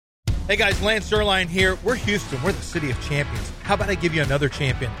Hey guys, Lance Zerline here. We're Houston. We're the city of champions. How about I give you another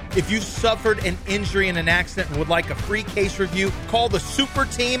champion? If you've suffered an injury in an accident and would like a free case review, call the super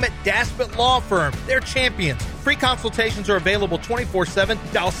team at Daspit Law Firm. They're champions. Free consultations are available 24/7.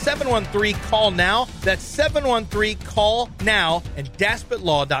 Dial 713-CALL-NOW. That's 713-CALL-NOW and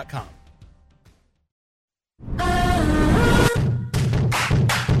DaspitLaw.com.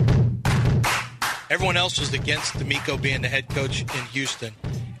 Everyone else was against D'Amico being the head coach in Houston.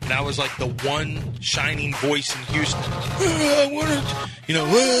 And I was like the one shining voice in Houston. I want to,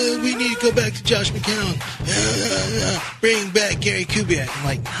 we need to go back to Josh McCown. Bring back Gary Kubiak. I'm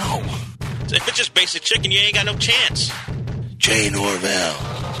like, no. If it's just basic chicken, you ain't got no chance. Jay Norvell.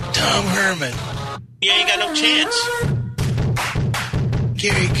 Tom Herman. You ain't got no chance.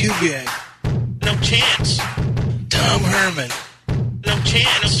 Gary Kubiak. No chance. Tom Herman. No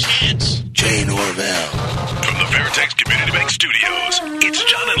chance. No chance. Jay Norvell. From the Veritex Community Bank Studios, it's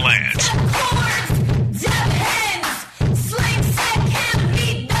John and Lance.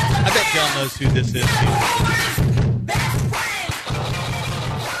 I bet John knows who this is.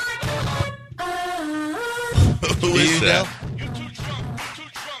 Who is that?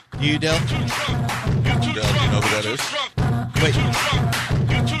 You, Del? Do you know who that is? Wait.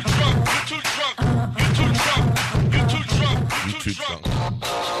 You too drunk.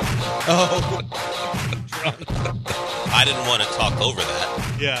 Oh. I didn't want to talk over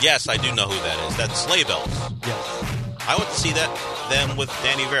that. Yeah. Yes, I do know who that is. That's Sleigh Bells. Yes. I went to see them with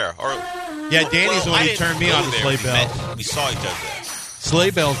Danny Vera. Yeah, Danny's the one who turned me on to Sleigh Bells. We saw each other there.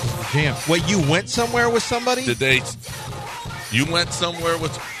 Sleigh Bells is the jam. Wait, you went somewhere with somebody? You went somewhere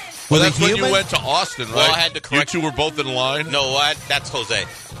with... Well, that's when human? you went to Austin, right? Well, I had to correct... You two were both in line? No, that's Jose.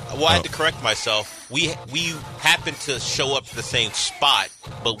 Well, I had to correct myself. We happened to show up to the same spot,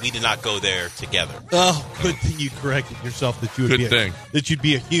 but we did not go there together. Oh, good thing you corrected yourself that you would that you'd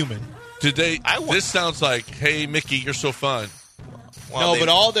be a human. This sounds like, hey, Mickey, you're so fun. Well, but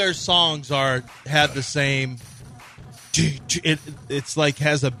all their songs have the same... It's like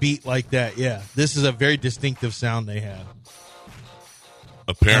has a beat like that, yeah. This is a very distinctive sound they have.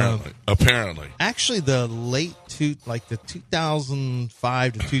 Apparently. Actually, the the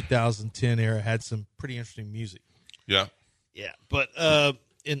 2005 to 2010 era had some pretty interesting music. Yeah. Yeah, but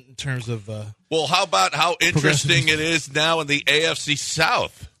in terms of... well, how about how interesting it is now in the AFC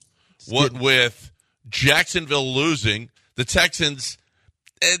South? With Jacksonville losing, the Texans,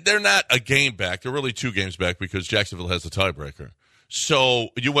 they're not a game back. They're really 2 games back because Jacksonville has the tiebreaker. So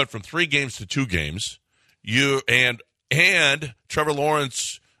you went from 3 games to 2 games. And Trevor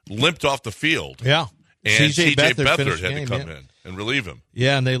Lawrence limped off the field. Yeah. And C.J. Beathard had to come in and relieve him.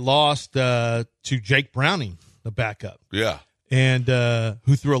 Yeah, and they lost to Jake Browning, the backup. Yeah. And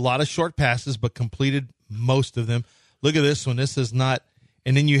who threw a lot of short passes but completed most of them. Look at this one. This is not –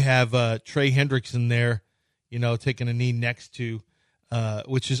 and then you have Trey Hendrickson there, taking a knee next to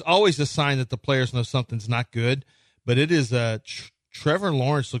which is always a sign that the players know something's not good. But it is Trevor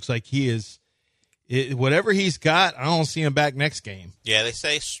Lawrence looks like he is whatever he's got, I don't see him back next game. Yeah, they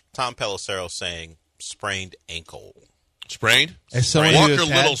say Tom Pelissero saying sprained ankle. Sprained? Walker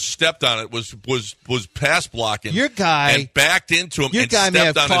Little stepped on it, was pass blocking. Your guy and backed into him. Your and guy may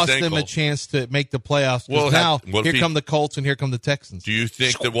have stepped on cost his them ankle. a chance to make the playoffs. Well, now here come the Colts and here come the Texans. Do you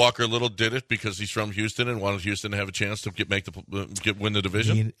think that Walker Little did it because he's from Houston and wanted Houston to have a chance to win the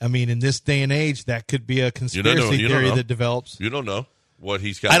division? I mean, in this day and age, that could be a conspiracy theory that develops. You don't know what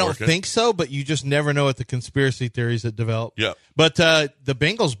he's got. I don't think so, but you just never know with the conspiracy theories that develop. Yeah. But the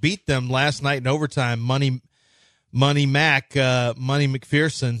Bengals beat them last night in overtime. Money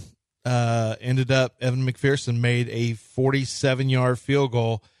McPherson Evan McPherson made a 47-yard field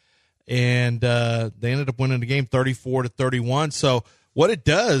goal, and they ended up winning the game 34-31. So what it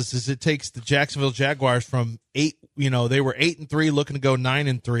does is it takes the Jacksonville Jaguars from 8, they were 8-3 looking to go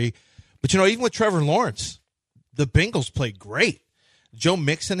 9-3. But even with Trevor Lawrence, the Bengals played great. Joe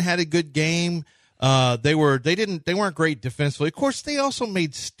Mixon had a good game. They weren't great defensively. Of course, they also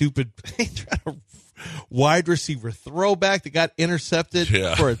made stupid wide receiver throwback that got intercepted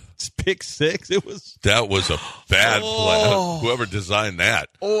for a pick six. That was a bad play. Whoever designed that.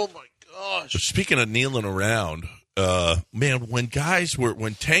 Oh my gosh. Speaking of kneeling around, when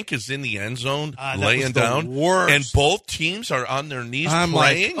Tank is in the end zone laying down and both teams are on their knees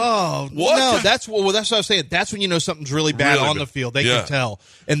praying. What? No, that's what I was saying. That's when you know something's really bad on the field. They can tell.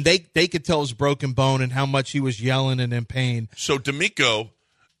 And they could tell his broken bone and how much he was yelling and in pain. So D'Amico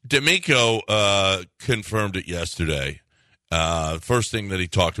confirmed it yesterday. First thing that he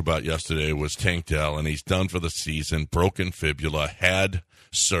talked about yesterday was Tank Dell, and he's done for the season. Broken fibula, had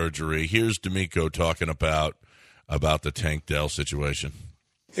surgery. Here's D'Amico talking about the Tank Dell situation.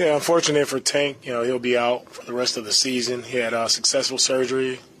 Yeah, unfortunate for Tank. He'll be out for the rest of the season. He had a successful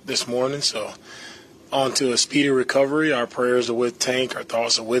surgery this morning, so on to a speedy recovery. Our prayers are with Tank. Our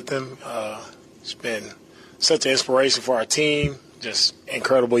thoughts are with him. He's been such an inspiration for our team. Just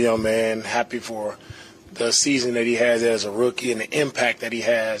incredible young man. Happy for the season that he has as a rookie and the impact that he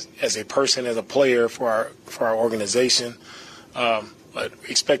has as a person, as a player for our organization. But we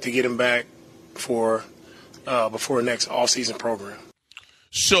expect to get him back for before next off-season program.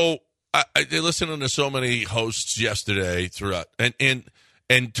 So I listened to so many hosts yesterday throughout,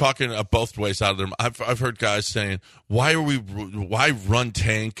 and talking both ways out of them. I've heard guys saying, why run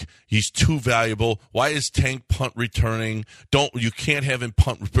Tank? He's too valuable. Why is Tank punt returning? You can't have him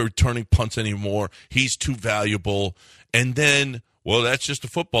returning punts anymore. He's too valuable. And then, well, that's just a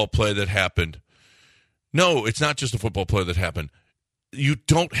football play that happened. No, it's not just a football play that happened. You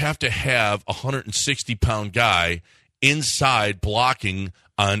don't have to have a 160-pound guy inside blocking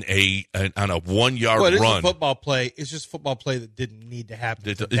on a 1 yard run. It's a football play. It's just a football play that didn't need to happen.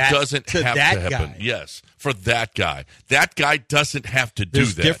 It doesn't have to happen. Guy. Yes, for that guy. That guy doesn't have to do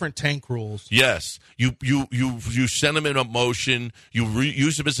There's that. Different Tank rules. Yes, you send him in a motion. You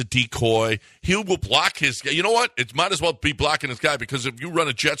use him as a decoy. He will block his guy. You know what? It might as well be blocking his guy, because if you run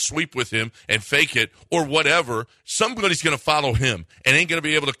a jet sweep with him and fake it or whatever, somebody's going to follow him and ain't going to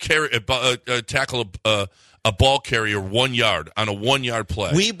be able to tackle a ball carrier 1 yard on a 1 yard play.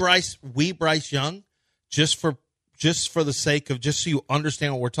 We Bryce Young, just for the sake of, just so you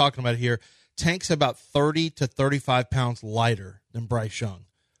understand what we're talking about here, Tank's about 30 to 35 pounds lighter than Bryce Young,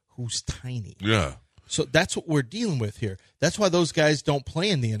 who's tiny. Yeah. So that's what we're dealing with here. That's why those guys don't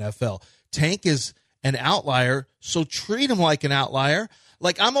play in the NFL. Tank is an outlier, so treat him like an outlier.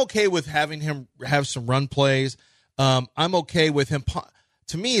 Like, I'm okay with having him have some run plays. I'm okay with him.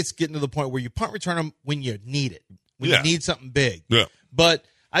 To me, it's getting to the point where you punt return him when you need it, when you need something big. Yeah. But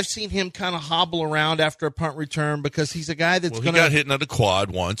I've seen him kind of hobble around after a punt return because he's a guy that's going to. He got hit in the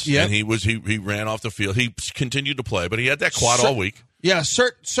quad once, and he ran off the field. He continued to play, but he had that quad all week. Yeah,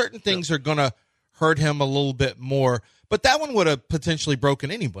 certain things are going to hurt him a little bit more. But that one would have potentially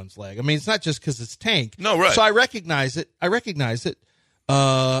broken anyone's leg. I mean, it's not just because it's Tank. No, right. So I recognize it.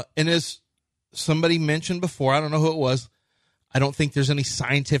 And as somebody mentioned before, I don't know who it was, I don't think there's any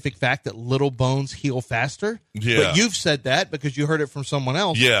scientific fact that little bones heal faster. Yeah. But you've said that because you heard it from someone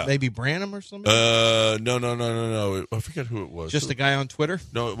else. Yeah. Maybe Branham or something? No. I forget who it was. Just a guy on Twitter?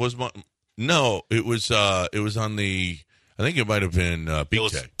 No, it was on the, I think it might have been BK. It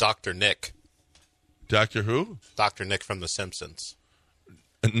was Dr. Nick. Dr. who? Dr. Nick from The Simpsons.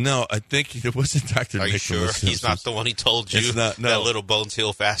 No, I think it wasn't Dr. Are Nick. you sure he's not the one he told you that little bones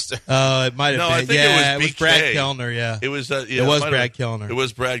heal faster? It might have been. I think it was BK. Brad Kellner. Yeah, it was. It was Brad Kellner. It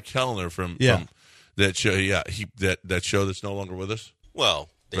was Brad Kellner from that show. Yeah, that show that's no longer with us. Well,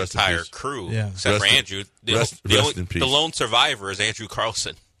 the entire crew, except for Andrew. The lone survivor is Andrew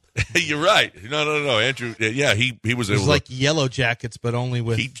Carlson. You're right. No. Andrew. Yeah, he was. It was like Yellow Jackets, but only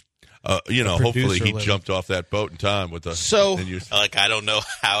with. Hopefully he jumped off that boat in time with the. So, I don't know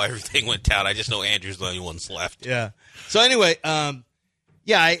how everything went down. I just know Andrew's the only one left. Yeah. So anyway,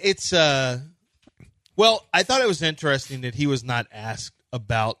 it's. Well, I thought it was interesting that he was not asked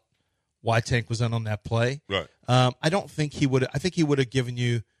about why Tank was in on that play. Right. I don't think he would. I think he would have given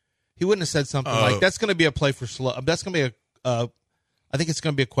you. He wouldn't have said something like, "That's going to be a play for Slow." That's going to be a. I think it's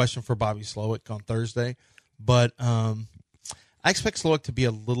going to be a question for Bobby Slowick on Thursday, but. I expect Slowick to be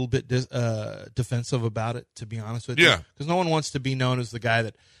a little bit defensive about it, to be honest with you. Yeah. Because no one wants to be known as the guy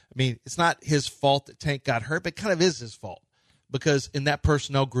that, I mean, it's not his fault that Tank got hurt, but it kind of is his fault. Because in that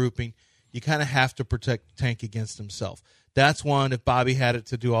personnel grouping, you kind of have to protect Tank against himself. That's one, if Bobby had it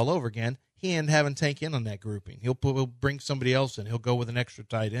to do all over again, he ain't having Tank in on that grouping. He'll bring somebody else in. He'll go with an extra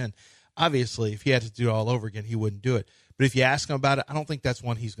tight end. Obviously, if he had to do it all over again, he wouldn't do it. But if you ask him about it, I don't think that's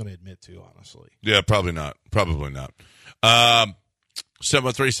one he's going to admit to, honestly. Yeah, probably not.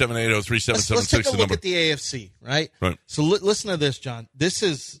 713-780-3776. Let's take a look at the AFC, right? Right. So listen to this, John.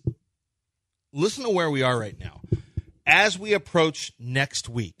 Listen to where we are right now. As we approach next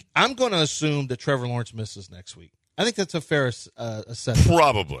week, I'm going to assume that Trevor Lawrence misses next week. I think that's a fair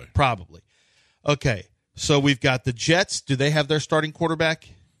assessment. Probably. Okay, so we've got the Jets. Do they have their starting quarterback?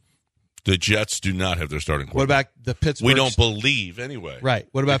 The Jets do not have their starting quarterback. What about the Pittsburgh? We don't believe, anyway. Right.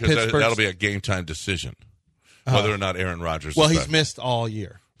 What about Pittsburgh? That'll be a game-time decision, whether or not Aaron Rodgers Well, is he's back. missed all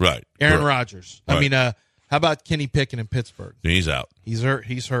year. Right. Aaron Rodgers. Right. I mean, how about Kenny Pickett in Pittsburgh? He's out. He's hurt.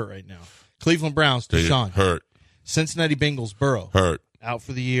 He's hurt right now. Cleveland Browns, Deshaun. Hurt. Cincinnati Bengals, Burrow. Hurt. Out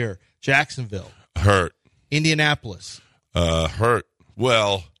for the year. Jacksonville. Hurt. Indianapolis. Hurt.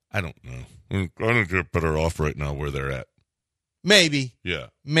 Well, I don't know. I think they're better off right now where they're at. Maybe. Yeah.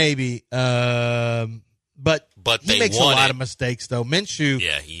 Maybe. But he makes a lot of mistakes, though. Minshew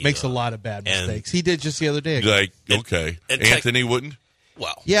makes a lot of bad mistakes. He did just the other day. Like, okay. Anthony wouldn't?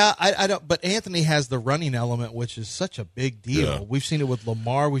 Well. Yeah, I don't. But Anthony has the running element, which is such a big deal. Yeah. We've seen it with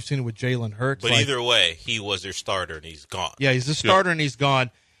Lamar. We've seen it with Jalen Hurts. But either way, he was their starter, and he's gone. Yeah, he's the starter, and he's gone.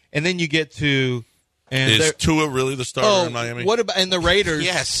 And then you get to... Is Tua really the starter in Miami? What about and the Raiders?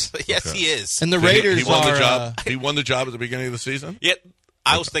 Yes, he is. And the Raiders he won are... the job. He won the job at the beginning of the season? Yeah,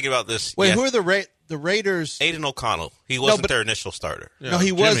 I was thinking about this. Wait, who are the Raiders? Aiden O'Connell. He wasn't their initial starter. No,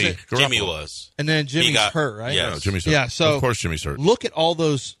 he wasn't. Jimmy was. And then Jimmy's hurt, right? Yeah, Jimmy's hurt. Yeah, so of course Jimmy's hurt. Look at all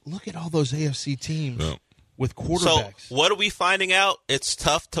those AFC teams with quarterbacks. So what are we finding out? It's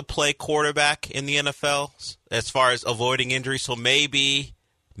tough to play quarterback in the NFL as far as avoiding injury. So maybe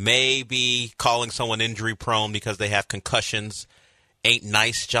calling someone injury prone because they have concussions ain't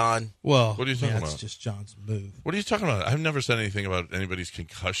nice, John. Well, what are you talking about? That's just John's move. What are you talking about? I've never said anything about anybody's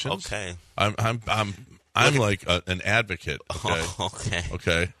concussions. Okay. I'm like an advocate. Okay. Okay.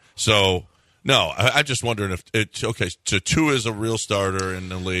 Okay. So no, I'm just wondering if it's okay. So Tua is a real starter in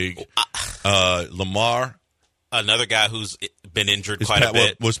the league. Lamar, another guy who's been injured quite a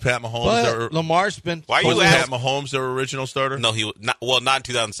bit. Was Pat Mahomes? But Lamar's been. Why are you Pat Mahomes their original starter? No, he not in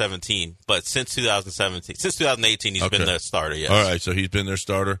 2017, but since 2018, he's been the starter. Yes. All right, so he's been their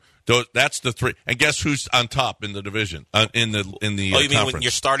starter. That's the three. And guess who's on top in the division? In the you mean conference? when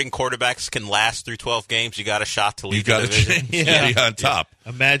your starting quarterbacks can last through 12 games, you got a shot to lead the division? Yeah, on top.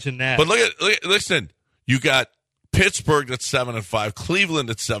 Imagine that. But listen, you got Pittsburgh that's 7-5, Cleveland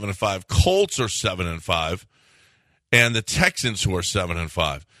at 7-5, Colts are 7-5. And the Texans, who are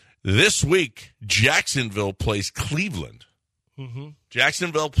 7-5. This week, Jacksonville plays Cleveland. Mm-hmm.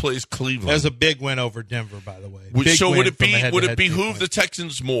 Jacksonville plays Cleveland. That was a big win over Denver, by the way. So would it behoove the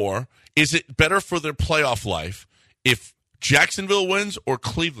Texans more? Is it better for their playoff life if Jacksonville wins or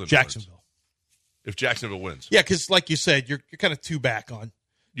Cleveland wins? If Jacksonville wins. Yeah, because like you said, you're kind of two back on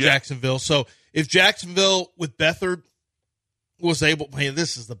Jacksonville. So if Jacksonville with Beathard was able, man,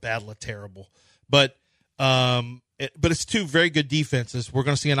 this is the battle of terrible. But it's two very good defenses. We're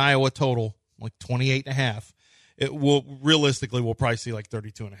going to see an Iowa total like 28.5. It will realistically we'll probably see like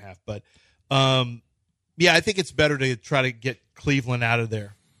 32.5. But I think it's better to try to get Cleveland out of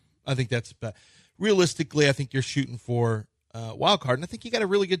there. I think that's realistically. I think you're shooting for wild card, and I think you got a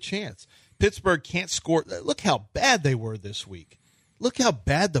really good chance. Pittsburgh can't score. Look how bad they were this week. Look how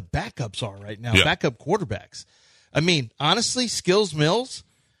bad the backups are right now. Yeah. Backup quarterbacks. I mean, honestly, Skills Mills,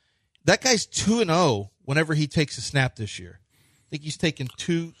 that guy's 2-0 whenever he takes a snap this year. I think he's taken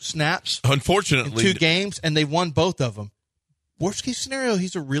 2 snaps. Unfortunately, in 2 games, and they won both of them. Worst case scenario,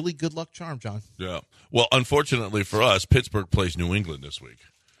 he's a really good luck charm, John. Yeah. Well, unfortunately for us, Pittsburgh plays New England this week,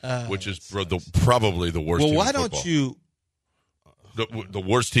 which is probably the worst. Well, team why in don't you? The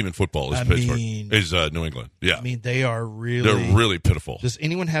worst team in football is Pittsburgh. Is New England? Yeah. I mean, they're really pitiful. Does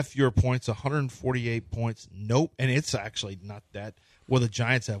anyone have fewer points? 148 points. Nope. And it's actually not that. Well, the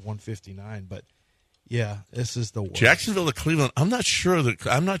Giants have 159, but. Yeah, this is the worst. Jacksonville to Cleveland. I'm not sure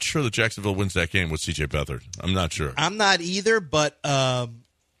that Jacksonville wins that game with C.J. Beathard. I'm not sure. I'm not either, but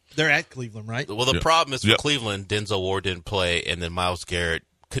they're at Cleveland, right? Well, the problem is for Cleveland, Denzel Ward didn't play, and then Myles Garrett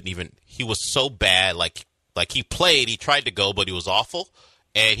couldn't even. He was so bad. Like he played, he tried to go, but he was awful,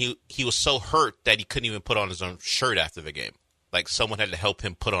 and he was so hurt that he couldn't even put on his own shirt after the game. Like someone had to help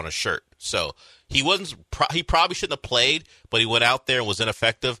him put on a shirt. So he wasn't. He probably shouldn't have played, but he went out there and was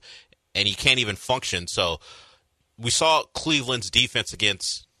ineffective. And he can't even function. So we saw Cleveland's defense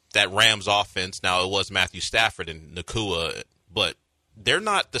against that Rams offense. Now, it was Matthew Stafford and Nakua, but they're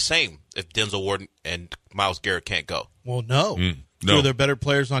not the same if Denzel Ward and Myles Garrett can't go. Well, no. Two of their better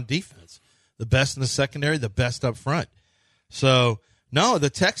players on defense. The best in the secondary, the best up front. So, no, the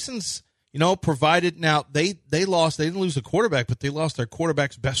Texans, provided now they lost. They didn't lose a quarterback, but they lost their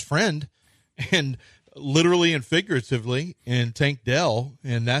quarterback's best friend. And literally and figuratively in Tank Dell,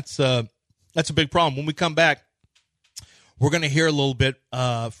 and that's a big problem. When we come back, we're going to hear a little bit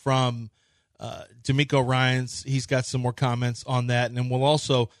from D'Amico Ryans. He's got some more comments on that, and then we'll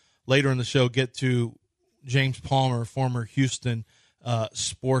also later in the show get to James Palmer, former Houston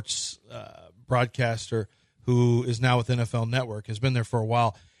sports broadcaster who is now with NFL Network, has been there for a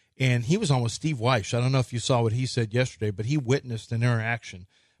while, and he was on with Steve Weish. I don't know if you saw what he said yesterday, but he witnessed an interaction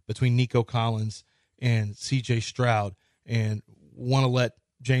between Nico Collins and C.J. Stroud, and want to let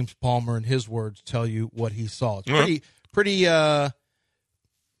James Palmer, in his words, tell you what he saw. It's pretty.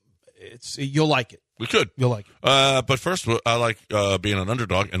 You'll like it. We could. You'll like it. But first, I like being an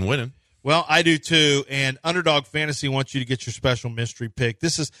underdog and winning. Well, I do too. And Underdog Fantasy wants you to get your special mystery pick.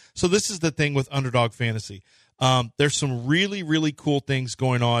 This is the thing with Underdog Fantasy. There's some really, really cool things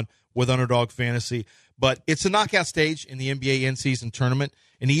going on with Underdog Fantasy, but it's a knockout stage in the NBA in-season tournament,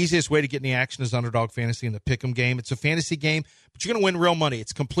 and the easiest way to get in the action is Underdog Fantasy in the Pick'em game. It's a fantasy game, but you're going to win real money.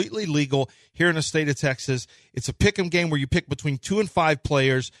 It's completely legal here in the state of Texas. It's a Pick'em game where you pick between 2 and 5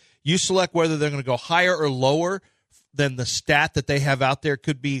 players. You select whether they're going to go higher or lower than the stat that they have out there. It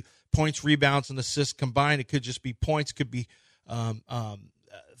could be points, rebounds, and assists combined. It could just be points. It could be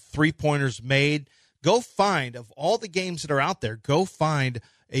three-pointers made. Go find, of all the games that are out there, go find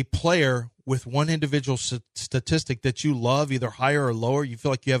a player with one individual statistic that you love, either higher or lower. You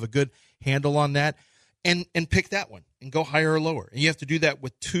feel like you have a good handle on that, and pick that one and go higher or lower. And you have to do that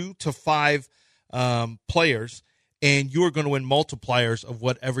with 2 to 5 players, and you are going to win multipliers of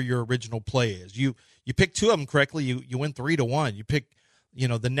whatever your original play is. You pick 2 of them correctly, you win 3 to 1. You pick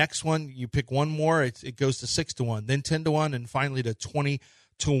the next one, you pick one more, it goes to 6 to 1, then 10 to 1, and finally to 20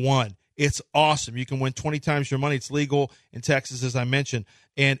 to 1. It's awesome. You can win 20 times your money. It's legal in Texas, as I mentioned.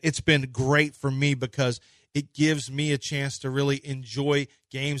 And it's been great for me because it gives me a chance to really enjoy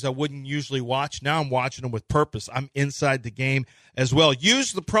games I wouldn't usually watch. Now I'm watching them with purpose. I'm inside the game as well.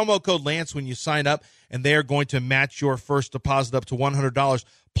 Use the promo code Lance when you sign up, and they are going to match your first deposit up to $100.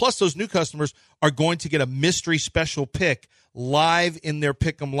 Plus, those new customers are going to get a mystery special pick live in their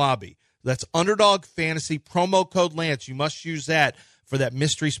Pick'em lobby. That's Underdog Fantasy, promo code Lance. You must use that for that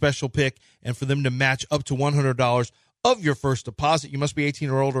mystery special pick and for them to match up to $100 of your first deposit. You must be 18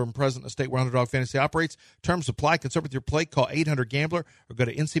 or older and present in a state where Underdog Fantasy operates. Terms apply. Consult with your play. Call 800-GAMBLER or go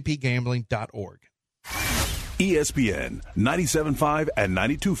to ncpgambling.org. ESPN 97.5 and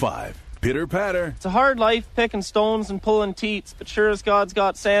 92.5. Pitter patter. It's a hard life picking stones and pulling teats, but sure as God's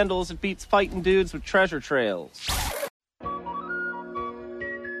got sandals, it beats fighting dudes with treasure trails.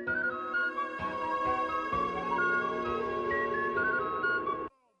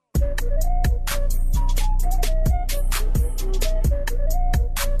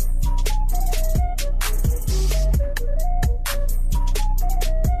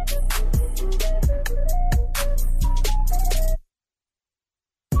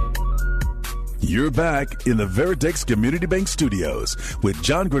 You're back in the Veritex Community Bank Studios with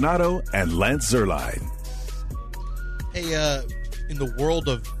John Granato and Lance Zerline. Hey, in the world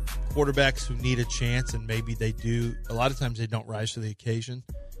of quarterbacks who need a chance, and maybe they do, a lot of times they don't rise to the occasion.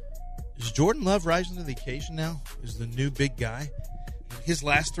 Is Jordan Love rising to the occasion now? Is the new big guy? His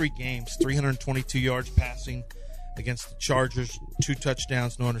last 3 games, 322 yards passing against the Chargers, 2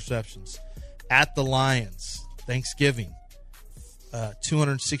 touchdowns, no interceptions. At the Lions, Thanksgiving,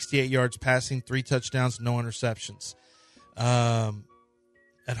 268 yards passing, 3 touchdowns, no interceptions.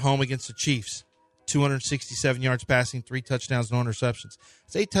 At home against the Chiefs, 267 yards passing, 3 touchdowns, no interceptions.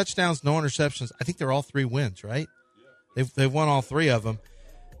 It's 8 touchdowns, no interceptions. I think they're all 3 wins, right? They've won all 3 of them.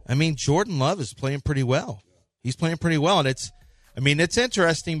 I mean, Jordan Love is playing pretty well. He's playing pretty well, and it's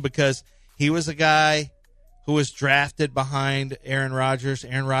interesting because he was a guy who was drafted behind Aaron Rodgers.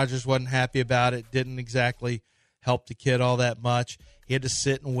 Aaron Rodgers wasn't happy about it, didn't exactly help the kid all that much. He had to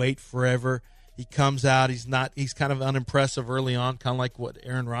sit and wait forever. He comes out. He's kind of unimpressive early on, kind of like what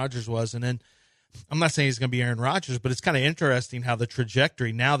Aaron Rodgers was. And then I'm not saying he's going to be Aaron Rodgers, but it's kind of interesting how the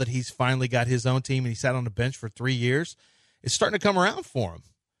trajectory, now that he's finally got his own team and he sat on the bench for 3 years, it's starting to come around for him.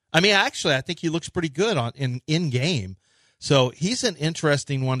 I mean, actually, I think he looks pretty good in game. So he's an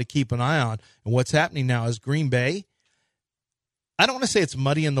interesting one to keep an eye on. And what's happening now is Green Bay, I don't want to say it's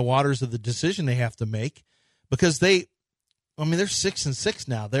muddy in the waters of the decision they have to make, because they're 6-6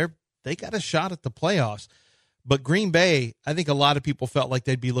 now. They got a shot at the playoffs. But Green Bay, I think a lot of people felt like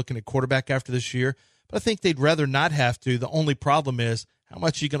they'd be looking at quarterback after this year, but I think they'd rather not have to. The only problem is, how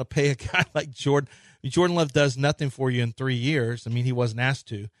much are you going to pay a guy like Jordan? Jordan Love does nothing for you in 3 years. I mean, he wasn't asked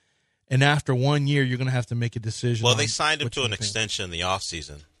to. And after 1 year, you're going to have to make a decision. Well, they signed him to an extension in the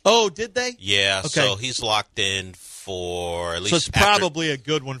offseason. Oh, did they? Yeah, okay. So he's locked in for at least. So it's probably a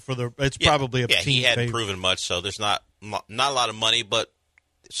good one for the. It's probably a team. He hadn't favorite. proven much, so there's not a lot of money, but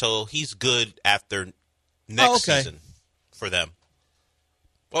so he's good after next season for them.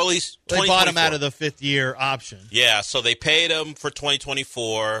 Well, at least they bought him out of the 5th-year option. Yeah, so they paid him for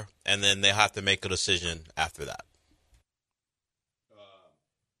 2024, and then they'll have to make a decision after that.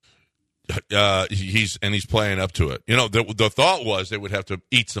 He's playing up to it. You know, the thought was they would have to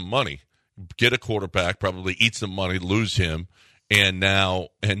eat some money, get a quarterback, probably eat some money, lose him, and now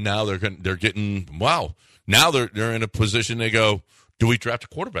they're getting wow. Now they're in a position they go, do we draft a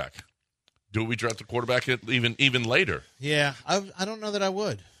quarterback? Do we draft a quarterback even later? Yeah, I don't know that I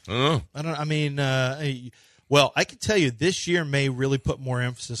would. I can tell you this year may really put more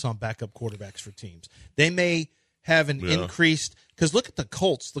emphasis on backup quarterbacks for teams. They may have an increased – because look at the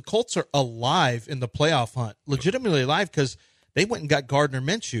Colts. The Colts are alive in the playoff hunt, legitimately alive because they went and got Gardner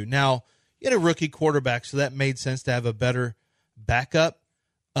Minshew. Now, you had a rookie quarterback, so that made sense to have a better backup.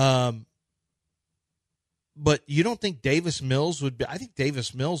 But you don't think Davis Mills would be – I think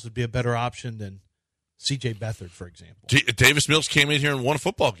Davis Mills would be a better option than C.J. Beathard, for example. Davis Mills came in here and won a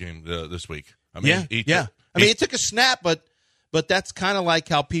football game this week. I mean, it took a snap, but that's kind of like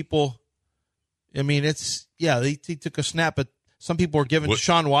how people – I mean, he took a snap, but some people are giving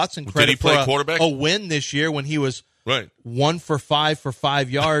Deshaun Watson credit for a win this year when he was 1 for 5 for 5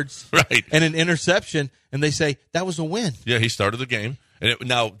 yards and an interception, and they say that was a win. Yeah, he started the game. And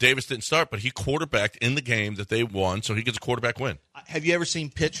now, Davis didn't start, but he quarterbacked in the game that they won, so he gets a quarterback win. Have you ever seen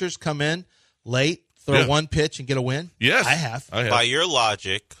pitchers come in late, throw one pitch, and get a win? Yes. I have. By your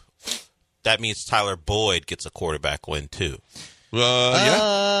logic, that means Tyler Boyd gets a quarterback win, too.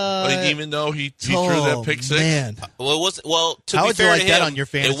 But even though he threw that pick six. Man. To How be would fair you like to that him, on your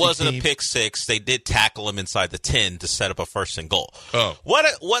fantasy it wasn't team? a pick six. They did tackle him inside the 10 to set up a first and goal. Oh. What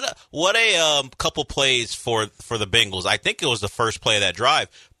a couple plays for the Bengals. I think it was the first play of that drive.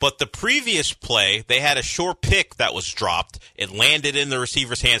 But the previous play, they had a short pick that was dropped. It landed in the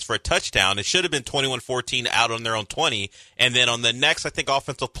receiver's hands for a touchdown. It should have been 21-14 out on their own 20. And then on the next, I think,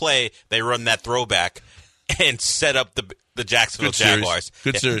 offensive play, they run that throwback and set up the Jacksonville Jaguars.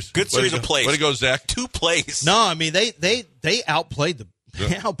 Good series. Good series of plays. Way to go, Zach. 2 plays. No, I mean, they outplayed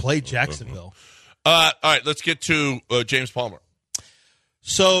outplayed Jacksonville. All right, let's get to James Palmer.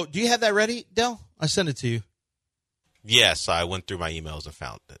 So, do you have that ready, Del? I sent it to you. Yes, I went through my emails and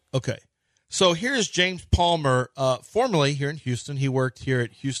found it. Okay. So here's James Palmer, formerly here in Houston. He worked here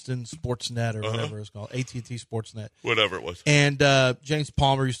at Houston Sportsnet or whatever it's called, AT&T Sportsnet. Whatever it was. And James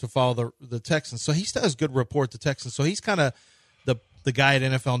Palmer used to follow the Texans. So he still has good report the Texans. So he's kind of the guy at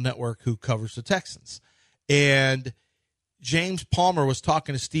NFL Network who covers the Texans. And James Palmer was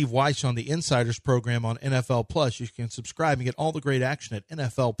talking to Steve Weiss on the Insiders program on NFL Plus. You can subscribe and get all the great action at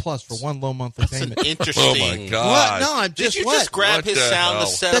NFL Plus for one low monthly payment. Interesting. Oh, my God. What? No, I'm just Did you just grab his sound to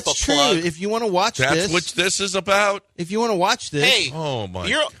set That's up a true. plug? If you want to watch That's this. what this is about? If you want to watch this. Hey, oh my!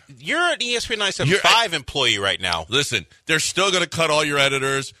 You're an E ESPN 975 employee right now. Listen, they're still going to cut all your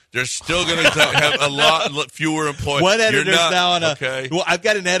editors. They're still going to have a lot fewer employees. What editor's now on okay. Well, I've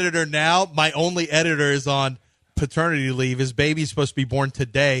got an editor now. My only editor is on paternity leave. His baby's supposed to be born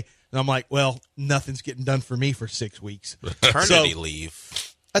today. And I'm like, well, nothing's getting done for me for 6 weeks. Paternity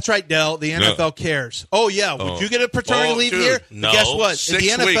leave. That's right, Del. The NFL cares. Oh, yeah. Would you get a paternity leave dude. here? No. Guess what? 6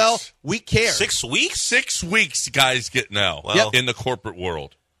 In the NFL, weeks. we care. 6 weeks? 6 weeks guys get now in the corporate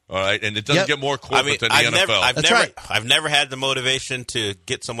world. All right, and it doesn't get more corporate than the NFL. I've never had the motivation to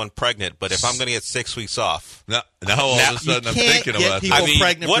get someone pregnant, but if I'm going to get 6 weeks off, now all of a sudden I'm thinking about people that.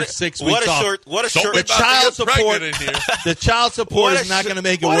 pregnant for 6 weeks off. The child support. The child support is not going to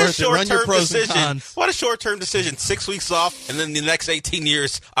make it worth it. Run your pros and cons. What a short-term decision! 6 weeks off, and then the next 18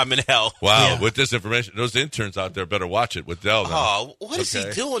 years I'm in hell. Wow, Yeah. with this information, those interns out there better watch it with Del now. Oh, what is he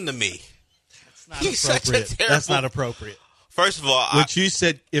doing to me? He's such a terrible. That's not appropriate. First of all, Which you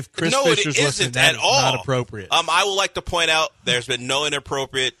said if Chris no, Fisher's it listening, isn't that at is all. not appropriate. I would like to point out there's been no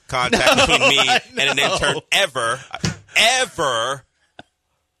inappropriate contact between me and an intern ever.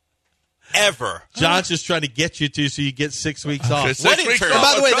 John's just trying to get you to so you get 6 weeks off. What intern? And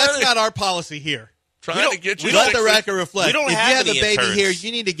by the way, that's not our policy here. Trying to get you. Let the record reflect. We don't if have you have any a baby interns. here,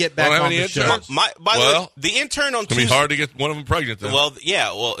 you need to get back Don't have on any the show. interns? By the way, the intern on It's going to be hard to get one of them pregnant then. Well,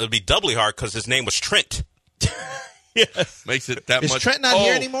 yeah. Well, it'd be doubly hard because his name was Trent. Yes. Makes it that Is much. Trent not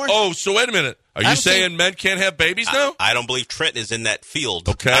here anymore? Oh, so wait a minute. Are you saying men can't have babies now? I don't believe Trent is in that field.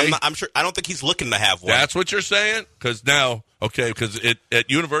 Okay. I'm sure. I don't think he's looking to have one. That's what you're saying? Because now, because at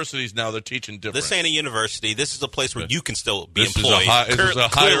universities now they're teaching different. This ain't a university. This is a place where you can still be This employed. This is a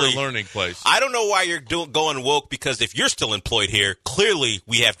higher Clearly, learning place. I don't know why you're going woke, because if you're still employed here, clearly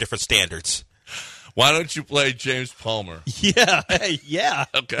we have different standards. Why don't you play James Palmer? Yeah. Hey, yeah.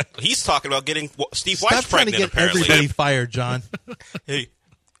 Okay. He's talking about getting Steve Stop Weiss trying to pregnant, get apparently. everybody fired, John. Hey,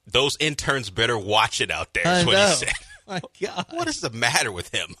 those interns better watch it out there, I is what know. he said. My God. What is the matter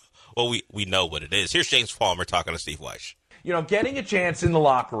with him? Well, we know what it is. Here's James Palmer talking to Steve Weiss. You know, getting a chance in the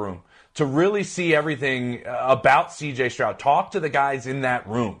locker room to really see everything about C.J. Stroud. Talk to the guys in that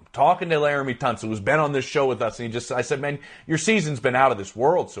room. Talking to Laramie Tunsil, who's been on this show with us, and I said, man, your season's been out of this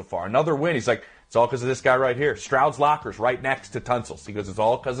world so far. Another win. He's like, it's all because of this guy right here. Stroud's locker's right next to Tunsil's. He goes, it's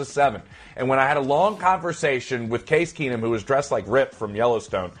all because of 7. And when I had a long conversation with Case Keenum, who was dressed like Rip from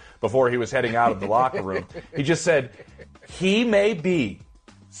Yellowstone before he was heading out of the locker room, he just said, he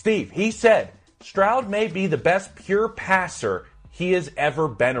said, Stroud may be the best pure passer he has ever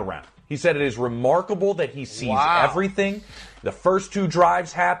been around. He said it is remarkable that he sees everything. The first 2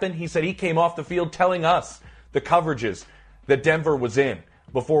 drives happened. He said he came off the field telling us the coverages that Denver was in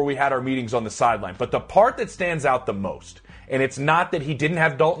before we had our meetings on the sideline. But the part that stands out the most, and it's not that he didn't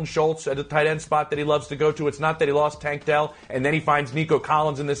have Dalton Schultz at the tight end spot that he loves to go to. It's not that he lost Tank Dell, and then he finds Nico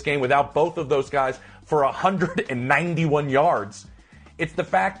Collins in this game without both of those guys for 191 yards. It's the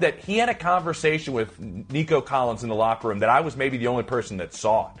fact that he had a conversation with Nico Collins in the locker room that I was maybe the only person that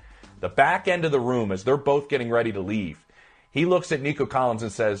saw it. The back end of the room, as they're both getting ready to leave, he looks at Nico Collins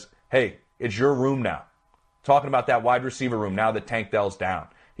and says, "Hey, it's your room now." Talking about that wide receiver room now that Tank Dell's down.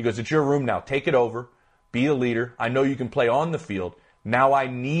 He goes, "It's your room now. Take it over. Be a leader. I know you can play on the field. Now I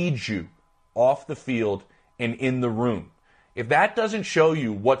need you off the field and in the room." If that doesn't show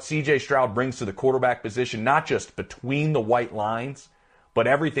you what C.J. Stroud brings to the quarterback position, not just between the white lines, but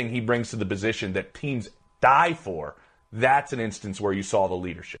everything he brings to the position that teams die for, that's an instance where you saw the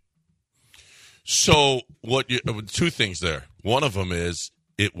leadership. So, 2 things there. One of them is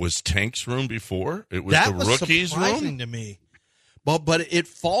it was Tank's room before. It was the rookie's surprising room to me. Well, but it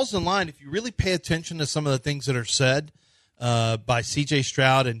falls in line if you really pay attention to some of the things that are said by C.J.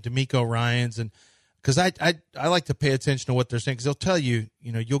 Stroud and DeMeco Ryans, and because I like to pay attention to what they're saying, because they'll tell you,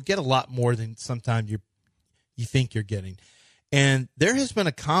 you'll get a lot more than sometimes you think you're getting. And there has been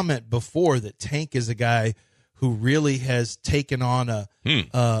a comment before that Tank is a guy who really has taken on a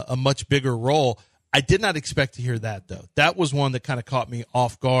much bigger role. I did not expect to hear that, though. That was one that kind of caught me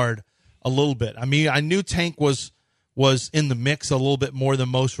off guard a little bit. I mean, I knew Tank was in the mix a little bit more than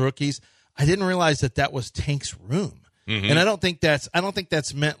most rookies. I didn't realize that was Tank's room. Mm-hmm. And I don't think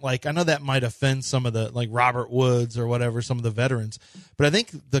that's meant like, I know that might offend some of the, like Robert Woods or whatever, some of the veterans, but I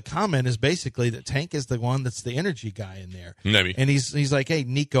think the comment is basically that Tank is the one that's the energy guy in there. Maybe. And he's like, "Hey,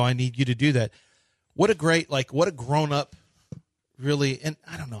 Nico, I need you to do that." What a grown up, really. And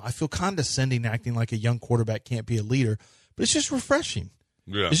I don't know, I feel condescending acting like a young quarterback can't be a leader, but it's just refreshing.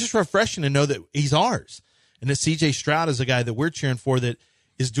 Yeah. It's just refreshing to know that he's ours. And that C.J. Stroud is a guy that we're cheering for that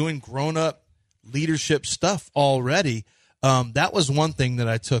is doing grown-up leadership stuff already. That was one thing that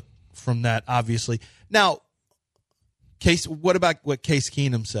I took from that, obviously. Now, what about what Case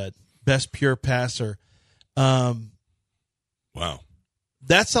Keenum said? Best pure passer. Wow.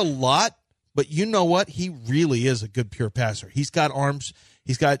 That's a lot, but you know what? He really is a good pure passer. He's got arms.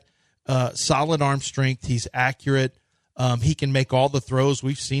 He's got solid arm strength. He's accurate. He can make all the throws.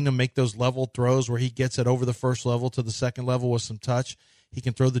 We've seen him make those level throws where he gets it over the first level to the second level with some touch. He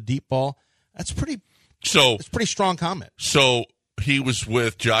can throw the deep ball. That's pretty strong comment. So he was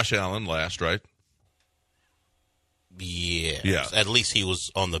with Josh Allen last, right? Yeah. At least he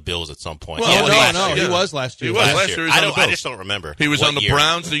was on the Bills at some point. Well, he was last year. He was last year. I just don't remember. He was on the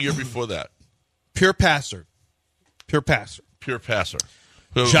Browns the year before that. Pure passer. Josh,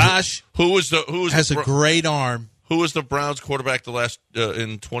 who has a great arm. Who was the Browns quarterback the last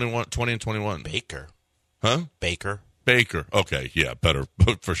in 20 and 21? Baker. Huh? Baker. Okay, yeah, better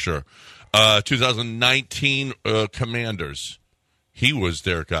for sure. 2019 Commanders. He was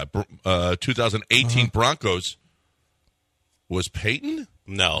their guy. 2018 Broncos. Was Peyton?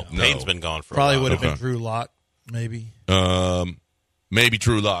 No. Peyton's been gone for probably a while. would have been Drew Lock, maybe. Maybe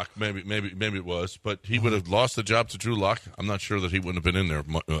Drew Lock. Maybe it was, but he would have lost the job to Drew Lock. I'm not sure that he wouldn't have been in there.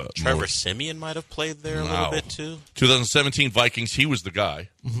 Trevor Siemian might have played there a little bit too. 2017 Vikings. He was the guy.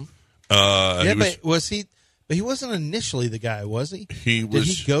 Mm-hmm. But he wasn't initially the guy, was he? Did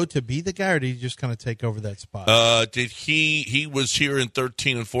he go to be the guy, or did he just kind of take over that spot? He was here in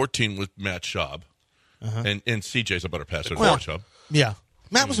 13 and 14 with Matt Schaub, and CJ's a better passer than Matt Schaub. Yeah,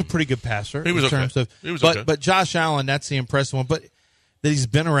 Matt was a pretty good passer. He was okay. But Josh Allen, that's the impressive one. But that he's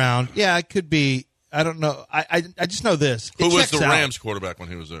been around, yeah, it could be. I don't know. I just know this. Who was the Rams quarterback when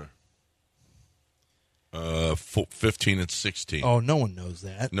he was there? 15 and 16. Oh, no one knows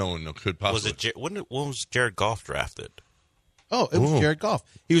that. No one could possibly. When was Jared Goff drafted? Oh, it was Jared Goff.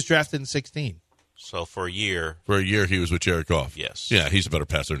 He was drafted in 16. So for a year. He was with Jared Goff. Yes. Yeah, he's a better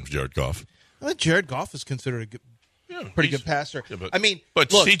passer than Jared Goff. I think Jared Goff is considered a good, pretty good passer. Yeah,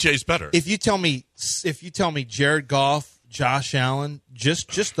 but look, CJ's better. If you tell me Jared Goff, Josh Allen,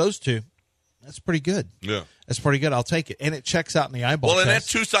 just those two, that's pretty good. Yeah. That's pretty good. I'll take it. And it checks out in the eyeball test. And that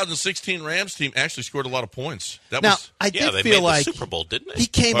 2016 Rams team actually scored a lot of points. I did feel like the Super Bowl, didn't they? He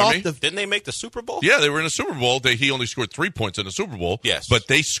came off Didn't they make the Super Bowl? Yeah, they were in the Super Bowl. He only scored 3 points in the Super Bowl. Yes. But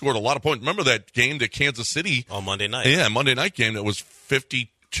they scored a lot of points. Remember that game that Kansas City on Monday night? Yeah, Monday night game that was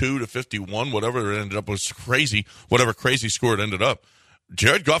 52 to 51, whatever it ended up was crazy. Whatever crazy score it ended up.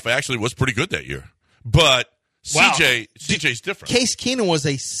 Jared Goff actually was pretty good that year. But CJ's different. Case Keenum was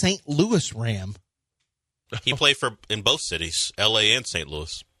a St. Louis Ram. He played in both cities, L.A. and St.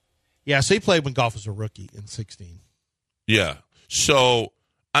 Louis. Yeah, so he played when Goff was a rookie in 16. Yeah. So,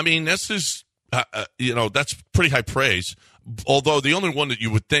 I mean, this is, that's pretty high praise. Although the only one that you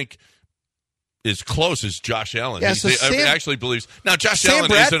would think is close is Josh Allen. Yeah, so Sam actually believes. Now, Josh Allen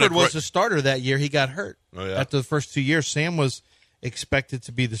Bradford was the starter that year. He got hurt. Oh, yeah. After the first 2 years, Sam was expected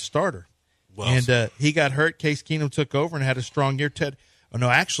to be the starter. Well, and he got hurt. Case Keenum took over and had a strong year.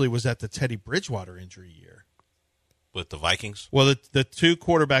 Actually was at the Teddy Bridgewater injury year. with the Vikings? Well, the two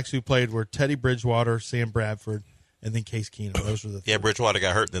quarterbacks who played were Teddy Bridgewater, Sam Bradford, and then Case Keenum. Those were the three. Yeah, Bridgewater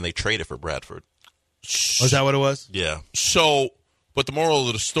got hurt, then they traded for Bradford. Was that what it was? Yeah. So, but the moral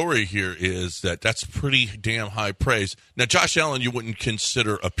of the story here is that that's pretty damn high praise. Now, Josh Allen, you wouldn't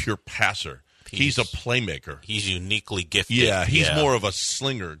consider a pure passer. He's a playmaker. He's uniquely gifted. Yeah, he's more of a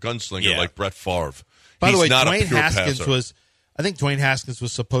slinger, gunslinger, like Brett Favre. By the way, not Dwayne a pure Haskins passer. I think Dwayne Haskins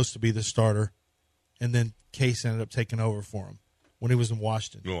was supposed to be the starter, and then Case ended up taking over for him when he was in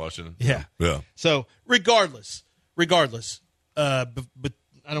Washington. In Washington? Yeah. Yeah. So, regardless, but I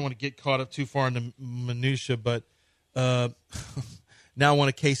don't want to get caught up too far in the minutia, but now one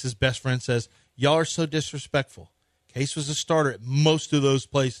of Case's best friends says, y'all are so disrespectful. Case was a starter at most of those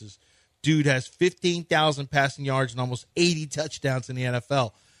places. Dude has 15,000 passing yards and almost 80 touchdowns in the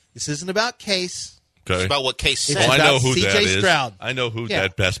NFL. This isn't about Case. Okay. It's about what Case said. It's I know about who C.J. that is. Stroud. I know who Yeah.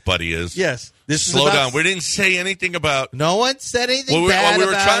 that best buddy is. Yes. This Slow is about, down. We didn't say anything about. No one said anything Well, bad we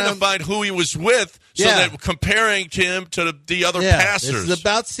were about trying him. to find who he was with, so Yeah. that comparing him to the other Yeah, passers. This is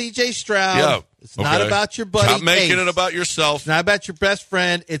about C.J. Stroud. Yeah. It's not Okay. about your buddy Stop making Case. it about yourself. It's not about your best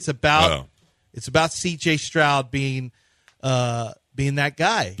friend. It's about Yeah. it's about C.J. Stroud being that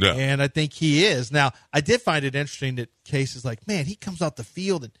guy, Yeah. and I think he is. Now, I did find it interesting that Case is like, man, he comes off the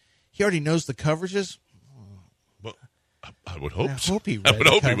field and he already knows the coverages. Well, I would hope. I so. hope he I read would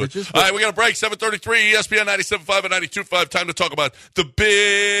the hope he would. coverages, All right, we got a break. 7:33, ESPN 97.5 and 92.5. Time to talk about the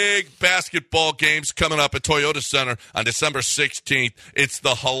big basketball games coming up at Toyota Center on December 16th. It's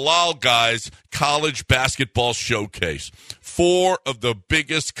the Halal Guys College Basketball Showcase. 4 of the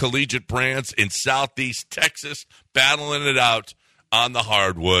biggest collegiate brands in Southeast Texas battling it out on the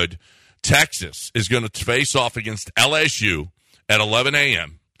hardwood. Texas is going to face off against LSU at 11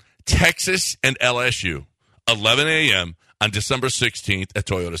 a.m. Texas and LSU, 11 a.m. on December 16th at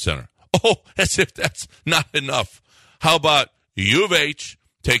Toyota Center. Oh, as if that's not enough. How about U of H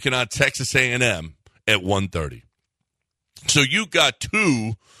taking on Texas A&M at 1:30? So you got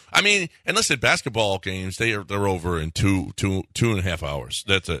 2. I mean, and listen, basketball games, they're over in two and a half hours.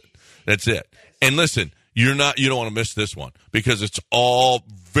 That's it. And listen, you don't want to miss this one because it's all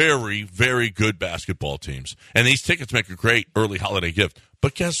very, very good basketball teams. And these tickets make a great early holiday gift.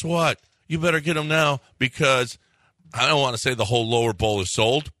 But guess what? You better get them now because I don't want to say the whole lower bowl is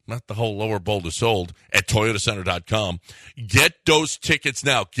sold. Not the whole lower bowl is sold at ToyotaCenter.com. Get those tickets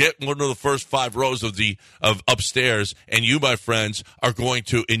now. Get one of the first 5 rows of upstairs, and you, my friends, are going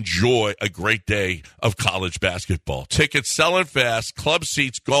to enjoy a great day of college basketball. Tickets selling fast. Club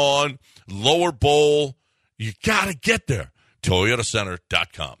seats gone. Lower bowl. You got to get there.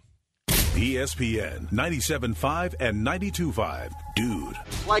 ToyotaCenter.com. ESPN 97.5 and 92.5. Dude.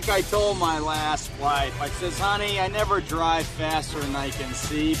 Like I told my last wife, I says, honey, I never drive faster than I can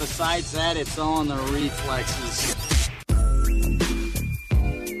see. Besides that, it's all in the reflexes.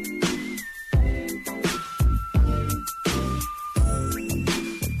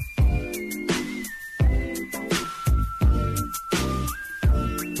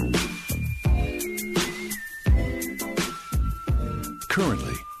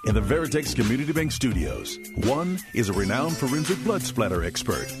 Currently, in the Veritex Community Bank Studios, one is a renowned forensic blood splatter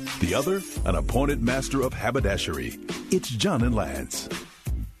expert. The other, an appointed master of haberdashery. It's John and Lance.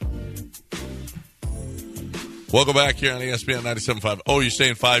 Welcome back here on ESPN 97.5. Oh, you're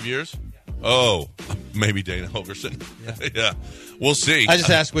saying 5 years? Oh, maybe Dana Holgerson. Yeah. We'll see. I just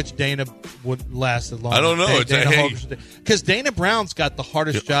asked which Dana would last as long. I don't know. Because Dana Brown's got the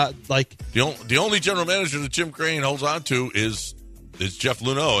hardest job. Like the only general manager that Jim Crane holds on to is Jeff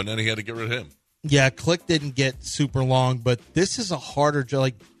Luneau, and then he had to get rid of him. Yeah, Click didn't get super long, but this is a harder job.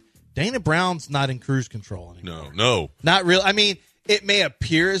 Like Dana Brown's not in cruise control anymore. No. Not real. I mean, it may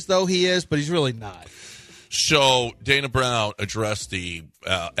appear as though he is, but he's really not. So Dana Brown addressed the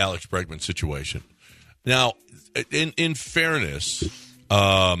Alex Bregman situation. Now, in fairness,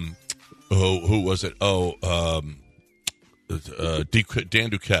 who was it? Dan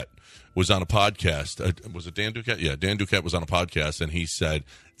Duquette was on a podcast. Was it Dan Duquette? Yeah, Dan Duquette was on a podcast, and he said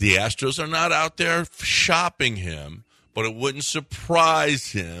the Astros are not out there shopping him, but it wouldn't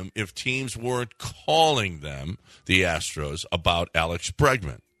surprise him if teams weren't calling them, the Astros, about Alex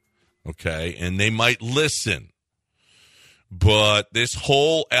Bregman. Okay, and they might listen. But this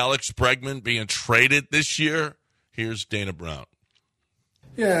whole Alex Bregman being traded this year, here's Dana Brown.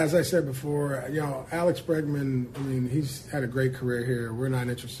 Yeah, as I said before, Alex Bregman, I mean, he's had a great career here. We're not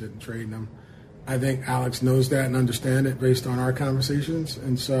interested in trading him. I think Alex knows that and understands it based on our conversations.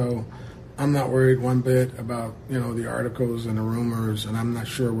 And so I'm not worried one bit about, the articles and the rumors, and I'm not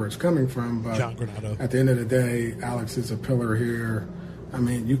sure where it's coming from. But John Granato. At the end of the day, Alex is a pillar here. I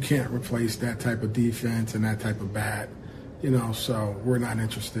mean, you can't replace that type of defense and that type of bat. So we're not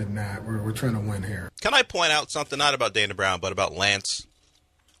interested in that. We're trying to win here. Can I point out something, not about Dana Brown, but about Lance?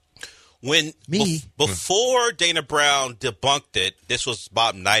 When before Dana Brown debunked it, this was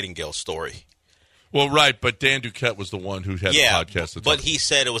Bob Nightingale's story. Well, right, but Dan Duquette was the one who had the podcast. But he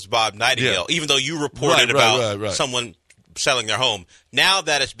said it was Bob Nightingale, even though you reported about someone selling their home. Now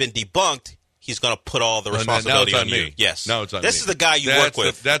that it's been debunked, he's going to put all the responsibility on you. Yes. No, it's on This me. is the guy you work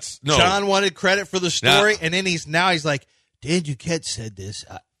with. John wanted credit for the story, and then he's like, Dan Duquette said this.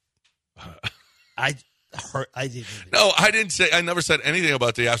 I didn't. No, I didn't say. I never said anything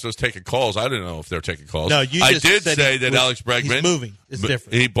about the Astros taking calls. I didn't know if they're taking calls. No, you I just did said say that Alex Bregman he's moving. It's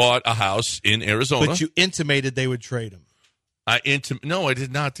different. He bought a house in Arizona. But you intimated they would trade him. No, I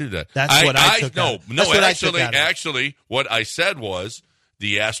did not do that. That's what I took. No, actually, what I said was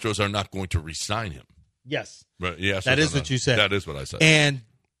the Astros are not going to re-sign him. Yes, but yes, that is what you said. That is what I said. And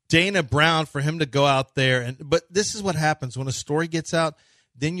Dana Brown, for him to go out there but this is what happens when a story gets out.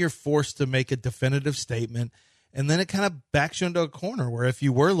 Then you're forced to make a definitive statement. And then it kind of backs you into a corner where if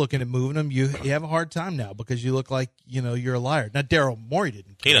you were looking at moving him, you have a hard time now because you look like, you're a liar. Now, Daryl Morey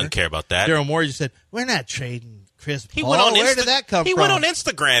didn't care. He doesn't care about that. Daryl Morey just said, we're not trading Chris Paul. Where did that come from? He went on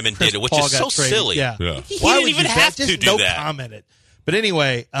Instagram and did it, which is so silly. Yeah. He didn't even have to do that. Commented. But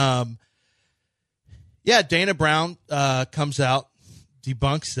anyway, Dana Brown comes out,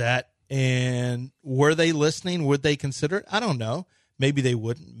 debunks that. And were they listening? Would they consider it? I don't know. Maybe they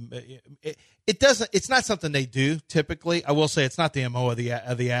wouldn't. It's not something they do typically. I will say it's not the MO of the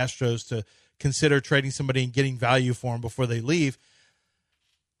Astros to consider trading somebody and getting value for them before they leave.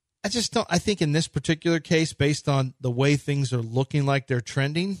 I just don't. I think in this particular case, based on the way things are looking like they're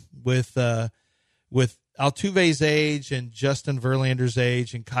trending with Altuve's age and Justin Verlander's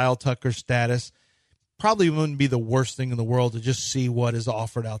age and Kyle Tucker's status, probably wouldn't be the worst thing in the world to just see what is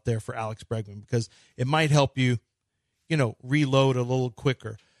offered out there for Alex Bregman because it might help you, reload a little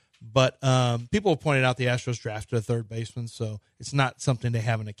quicker. But people have pointed out the Astros drafted a third baseman, so it's not something they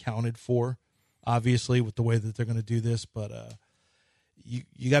haven't accounted for, obviously, with the way that they're going to do this. But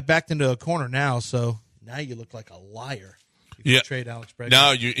you got backed into a corner now, so now you look like a liar. You can trade Alex Bregman.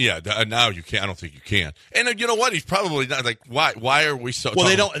 Now you can't. I don't think you can. And you know what? He's probably not like. Why are we so?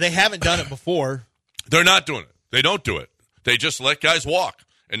 Well, they haven't done it before. They're not doing it. They don't do it. They just let guys walk,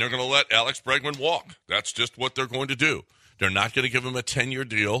 and they're going to let Alex Bregman walk. That's just what they're going to do. They're not going to give him a 10-year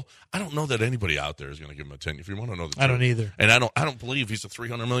deal. I don't know that anybody out there is going to give him a 10. If you want to know the truth. I don't either. And I don't believe he's a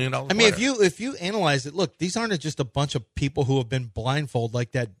 $300 million player. I mean, if you analyze it, look, these aren't just a bunch of people who have been blindfolded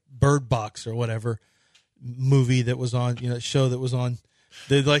like that Bird Box or whatever movie that was on, show that was on.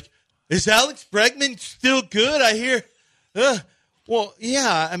 They're like, is Alex Bregman still good? I hear. Well,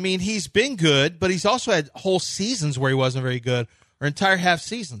 yeah, I mean, he's been good, but he's also had whole seasons where he wasn't very good or entire half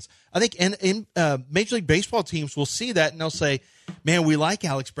seasons. I think in Major League Baseball teams will see that and they'll say, man, we like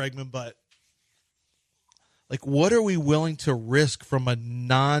Alex Bregman, but like, what are we willing to risk from a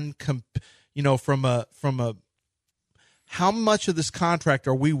how much of this contract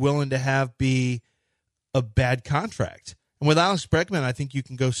are we willing to have be a bad contract? And with Alex Bregman, I think you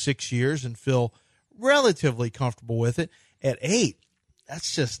can go 6 years and feel relatively comfortable with it. At 8,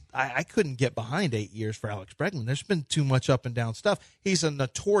 that's just I couldn't get behind 8 years for Alex Bregman. There's been too much up and down stuff. He's a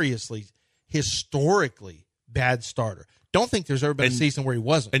historically bad starter. Don't think there's ever been a season where he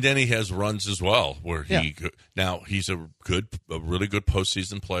wasn't. And then he has runs as well where now he's a really good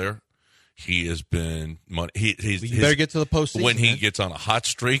postseason player. He has been you better get to the postseason when he gets on a hot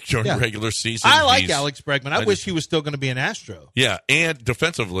streak during regular season. I like Alex Bregman. I wish he was still going to be an Astro. Yeah, and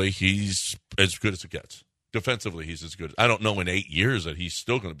defensively, he's as good as it gets. Defensively, he's as good. I don't know in 8 years that he's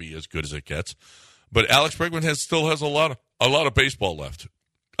still going to be as good as it gets. But Alex Bregman still has a lot of baseball left.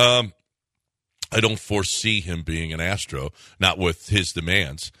 I don't foresee him being an Astro, not with his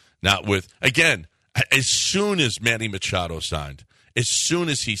demands. Not with, again, as soon as Manny Machado signed,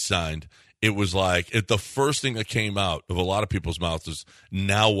 it was like the first thing that came out of a lot of people's mouths is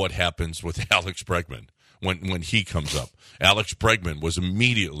now what happens with Alex Bregman when he comes up. Alex Bregman was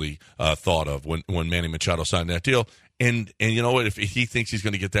immediately thought of when Manny Machado signed that deal. And you know what? If he thinks he's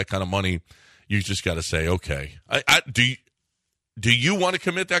going to get that kind of money, you just got to say, okay. Do you want to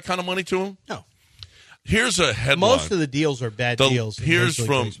commit that kind of money to him? No. Here's a headline. Most of the deals are bad deals.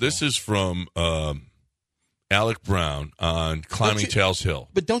 This is from Alec Brown on Climbing Tails Hill.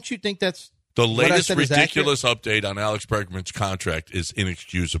 But don't you think that's the latest ridiculous update on Alex Bregman's contract is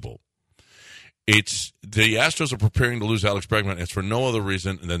inexcusable. It's the Astros are preparing to lose Alex Bregman. It's for no other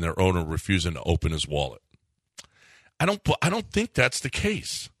reason than their owner refusing to open his wallet. I don't think that's the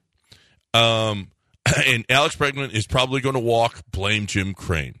case. And Alex Bregman is probably going to walk. Blame Jim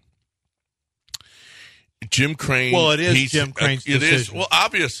Crane. Jim Crane. Well, it is Jim Crane's decision. It is. Well,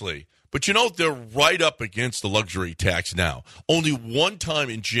 obviously. But, they're right up against the luxury tax now. Only one time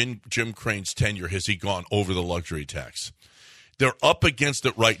in Jim Crane's tenure has he gone over the luxury tax. They're up against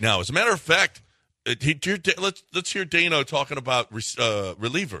it right now. As a matter of fact, let's hear Dano talking about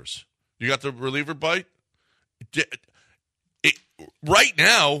relievers. You got the reliever bite? Right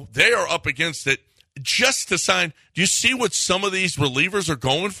now, they are up against it just to sign. Do you see what some of these relievers are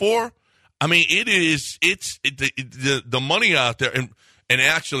going for? I mean, it's the money out there, and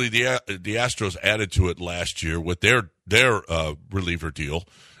actually the Astros added to it last year with their reliever deal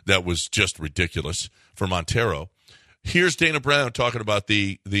that was just ridiculous for Montero. Here's Dana Brown talking about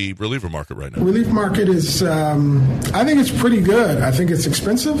the reliever market right now. Relief market is, I think it's pretty good. I think it's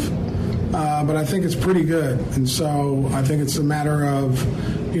expensive, but I think it's pretty good. And so I think it's a matter of,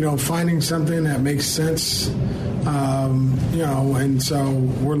 finding something that makes sense. And so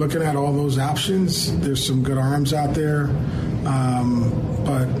we're looking at all those options. There's some good arms out there,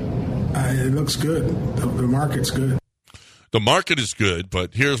 but it looks good. The market's good. The market is good,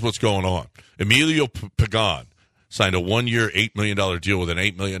 but here's what's going on. Emilio Pagan signed a 1-year, $8 million deal with an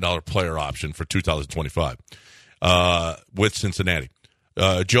 $8 million player option for 2025 with Cincinnati.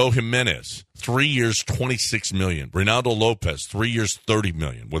 Joe Jimenez, 3 years, $26 million. Reynaldo Lopez, 3 years, $30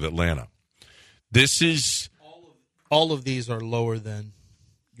 million with Atlanta. This is... All of these are lower than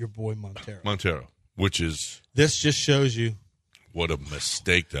your boy Montero. Which is... This just shows you... What a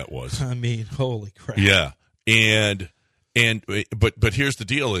mistake that was. I mean, holy crap. Yeah. But here's the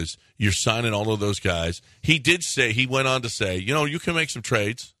deal is you're signing all of those guys. He went on to say, you can make some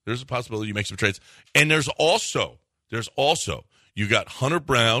trades. There's a possibility you make some trades. And there's also you got Hunter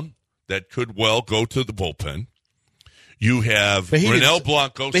Brown that could well go to the bullpen. You have Renel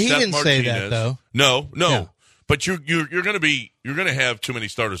Blanco, but he Seth didn't Martinez. Say that, though. No. Yeah. But you're going to have too many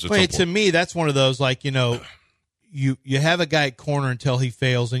starters at some point. To me, that's one of those you have a guy at corner until he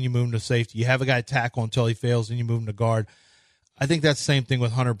fails, and you move him to safety. You have a guy at tackle until he fails, and you move him to guard. I think that's the same thing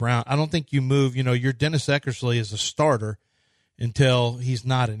with Hunter Brown. I don't think you move, your Dennis Eckersley is a starter until he's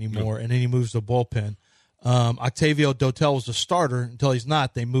not anymore, and then he moves to bullpen. Octavio Dotel was a starter until he's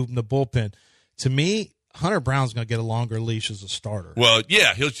not. They moved him to bullpen. To me, Hunter Brown's going to get a longer leash as a starter. Well,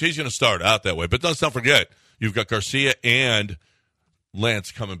 yeah, he's going to start out that way. But let's not forget, you've got Garcia and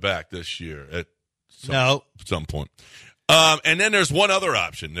Lance coming back this year at some point. And then there's one other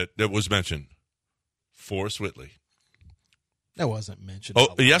option that was mentioned. Forrest Whitley. That wasn't mentioned.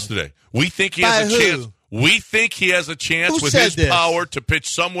 Yesterday. We think he has a chance. We think he has a chance with his power to pitch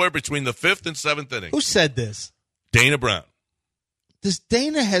somewhere between the 5th and 7th inning. Who said this? Dana Brown.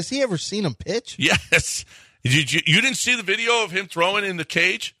 Has he ever seen him pitch? Yes. You didn't see the video of him throwing in the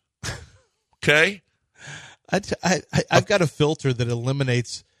cage? Okay. I've got a filter that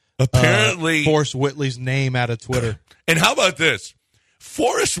eliminates apparently Forrest Whitley's name out of Twitter. And how about this?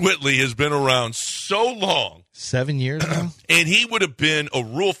 Forrest Whitley has been around so long. 7 years now? And he would have been a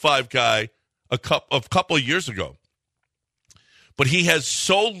Rule 5 guy a couple of years ago. But he has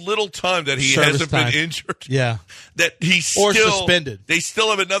so little time that he hasn't been injured. Yeah. That he's or suspended. They still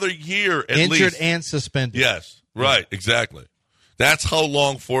have another year at least. Injured and suspended. Yes. Right. Exactly. That's how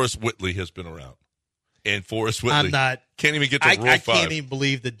long Forrest Whitley has been around. And Forrest Whitley can't even get to Rule 5. I can't even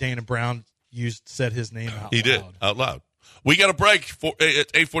believe that Dana Brown said his name out loud. He did, out loud. We got a break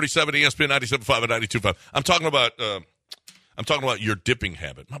at 8:47 ESPN 97.5 and 92.5. I'm talking about your dipping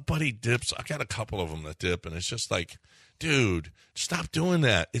habit. My buddy dips. I got a couple of them that dip, and it's just like, dude, stop doing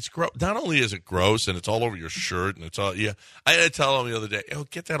that. It's gross. Not only is it gross, and it's all over your shirt, and it's all I had to tell him the other day,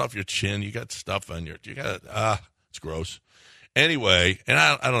 get that off your chin. You got stuff on it's gross. Anyway, and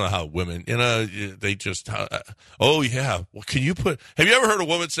I don't know how women, they just, well, can you have you ever heard a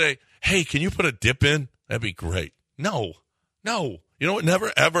woman say, hey, can you put a dip in? That'd be great. No. You know what?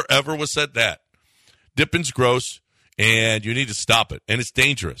 Never, ever, ever was said that. Dipping's gross, and you need to stop it, and it's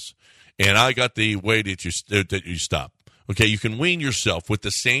dangerous. And I got the way that you stop. Okay, you can wean yourself with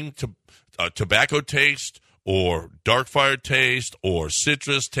the same tobacco taste or dark fire taste or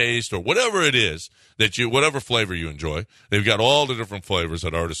citrus taste or whatever it is whatever flavor you enjoy. They've got all the different flavors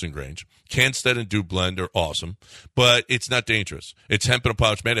at Artisan Grange. Canstead and Dew Blend are awesome, but it's not dangerous. It's hemp in a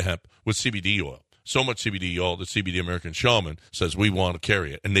pouch made of hemp with CBD oil. so much CBD, the CBD American Showman says we want to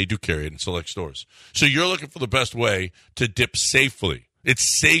carry it, and they do carry it in select stores. So you're looking for the best way to dip safely.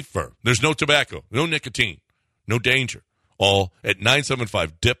 It's safer. There's no tobacco, no nicotine, no danger. All at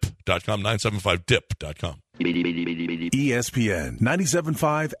 975dip.com, 975dip.com. ESPN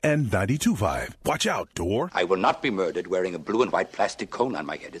 97.5 and 92.5. Watch out, door. I will not be murdered wearing a blue and white plastic cone on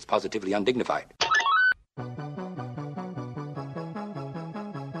my head. It's positively undignified.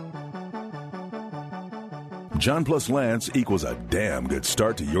 John plus Lance equals a damn good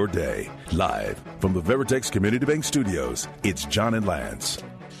start to your day. Live from the Veritex Community Bank Studios, it's John and Lance.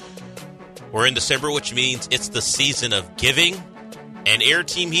 We're in December, which means it's the season of giving. And Air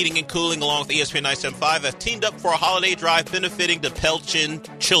Team Heating and Cooling, along with ESPN 97.5, have teamed up for a holiday drive benefiting the Pelchin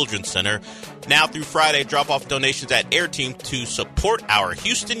Children's Center. Now through Friday, drop off donations at Air Team to support our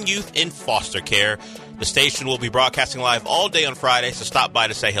Houston youth in foster care. The station will be broadcasting live all day on Friday, so stop by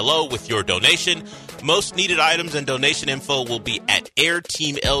to say hello with your donation. Most needed items and donation info will be at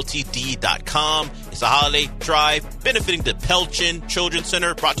airteamltd.com. It's a holiday drive benefiting the Pelchin Children's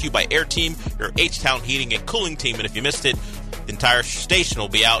Center, brought to you by Air Team, your H-Town heating and cooling team. And if you missed it, the entire station will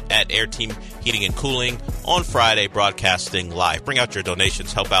be out at Air Team Heating and Cooling on Friday, broadcasting live. Bring out your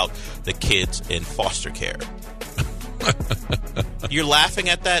donations. Help out the kids in foster care. You're laughing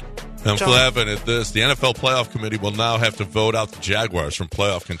at that, I'm John? laughing at this. The NFL Playoff Committee will now have to vote out the Jaguars from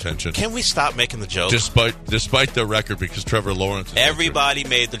playoff contention. Can we stop making the joke? Despite their record, because Trevor Lawrence is Everybody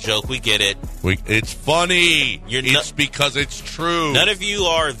made the joke. We get it. it's funny. It's because it's true. None of you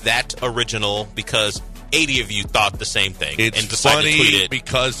are that original because 80 of you thought the same thing It's and decided to tweet funny it.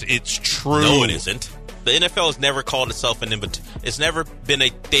 because it's true. No, it isn't. The NFL has never called itself an invitation. It's never been a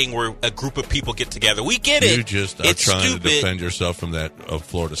thing where a group of people get together. We get it. You just are it's trying stupid. to defend yourself from that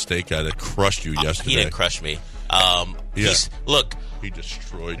Florida State guy that crushed you yesterday. He didn't crush me. Look, he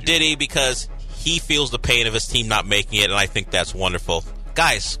destroyed you. did he? Because he feels the pain of his team not making it, and I think that's wonderful.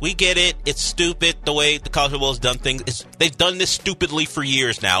 Guys, we get it. It's stupid the way the college football has done things. They've done this stupidly for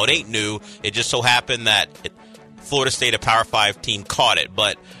years now. It ain't new. It just so happened that Florida State, a Power 5 team, caught it.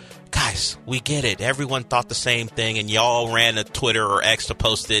 But, guys, we get it. Everyone thought the same thing, and y'all ran to Twitter or X to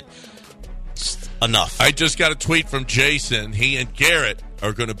post it. Just enough. I just got a tweet from Jason. He and Garrett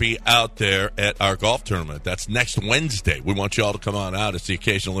are going to be out there at our golf tournament. That's next Wednesday. We want you all to come on out. It's the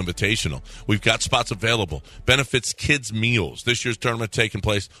occasional invitational. We've got spots available. Benefits kids' meals. This year's tournament taking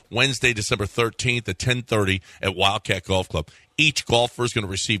place Wednesday, December 13th at 10:30 at Wildcat Golf Club. Each golfer is going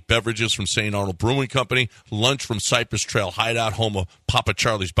to receive beverages from St. Arnold Brewing Company, lunch from Cypress Trail Hideout, home of Papa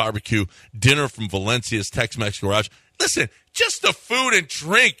Charlie's Barbecue, dinner from Valencia's Tex-Mex Garage. Listen, just the food and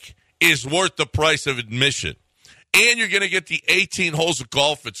drink is worth the price of admission. And you're going to get the 18 holes of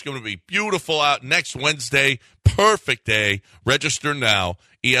golf. It's going to be beautiful out next Wednesday. Perfect day. Register now.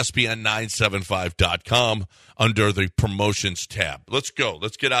 ESPN975.com under the promotions tab. Let's go.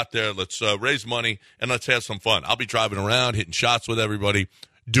 Let's get out there. Let's raise money, and let's have some fun. I'll be driving around, hitting shots with everybody,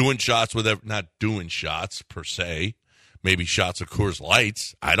 doing shots with not doing shots per se. Maybe shots of Coors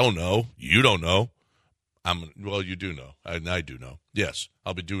Lights. I don't know. You don't know. Well, you do know. I do know. Yes,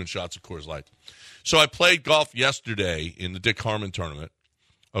 I'll be doing shots of Coors Light. So I played golf yesterday in the Dick Harmon tournament,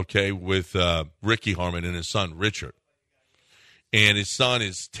 okay, with Ricky Harmon and his son, Richard. And his son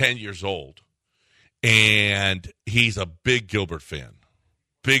is 10 years old, and he's a big Gilbert fan.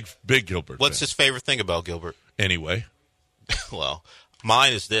 Big Gilbert What's fan. his favorite thing about Gilbert? Anyway. Well,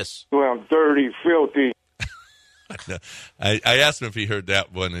 mine is this. Well, dirty, filthy. I asked him if he heard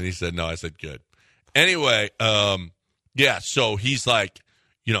that one, and he said no. I said good. Anyway, yeah, so he's like,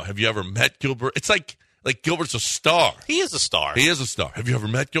 have you ever met Gilbert? It's like Gilbert's a star. He is a star. He is a star. Have you ever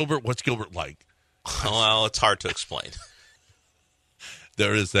met Gilbert? What's Gilbert like? Well, it's hard to explain.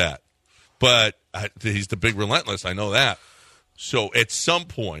 There is that. But he's the big relentless. I know that. So at some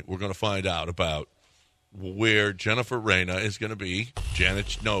point, we're going to find out about where Jennifer Reyna is going to be.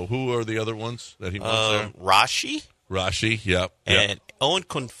 Who are the other ones that he wants there? Rashi, yep. And Owen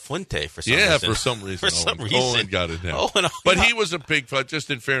Confuente for some reason. Yeah, for some reason. Owen got it now. But he was a big, just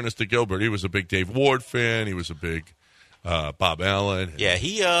in fairness to Gilbert, he was a big Dave Ward fan. He was a big Bob Allen. Yeah,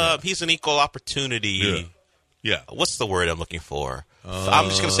 he's an equal opportunity. Yeah. What's the word I'm looking for? I'm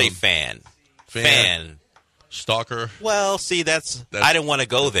just going to say fan. Stalker. Well, see, that's I didn't want to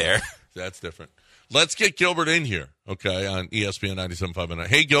go there. That's different. Let's get Gilbert in here, okay, on ESPN 97.5.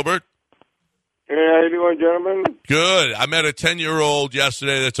 Hey, Gilbert. Hey, how you doing, gentlemen? Good. I met a 10-year-old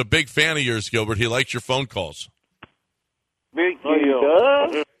yesterday that's a big fan of yours, Gilbert. He likes your phone calls. Big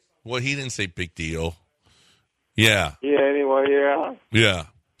deal. Well, he didn't say big deal. Yeah. Yeah, anyway, yeah. Yeah.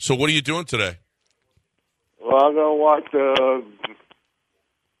 So what are you doing today? Well, I'm going to watch the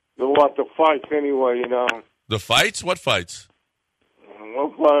watch the fights anyway, you know. The fights? What fights?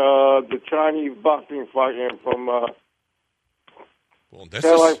 The Chinese boxing fighting from this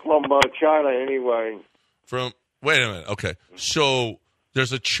from China anyway. Wait a minute. Okay, so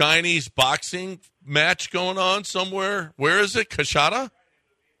there's a Chinese boxing match going on somewhere. Where is it? Kashada?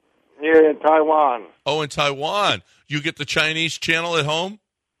 Yeah, in Taiwan. Oh, in Taiwan. You get the Chinese channel at home?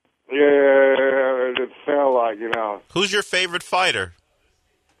 Yeah, it sounds like, you know. Who's your favorite fighter?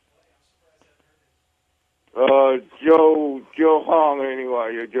 Joe Hong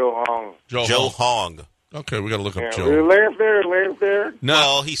anyway. You're Joe Hong. Joe Hong. Okay, we got to look up Is Joe. Lance there? No,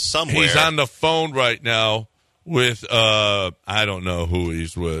 well, he's somewhere. He's on the phone right now with, I don't know who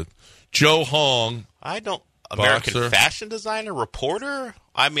he's with. Joe Hong. American boxer. fashion designer, reporter?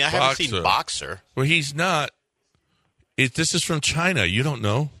 I mean, I haven't seen boxer. Well, he's not. This is from China. You don't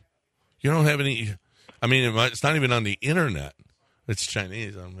know. You don't have any. I mean, it's not even on the internet. It's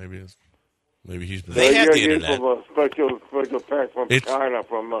Chinese. Maybe he's been. They have the internet. From a special pack from China,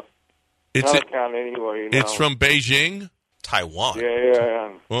 from Chinatown anyway. You know? It's from Beijing, Taiwan. Yeah.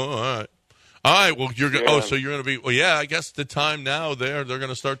 Oh, all right. Well, so you're going to be. Well, yeah. I guess the time now they're going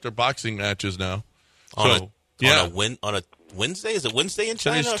to start their boxing matches now. On a Wednesday? Is it Wednesday in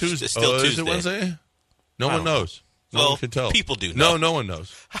China? Today's Tuesday. It's still Tuesday. Is it Wednesday? No one knows. No one can tell. People do know. No one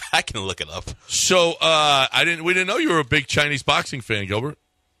knows. I can look it up. So we didn't know you were a big Chinese boxing fan, Gilbert.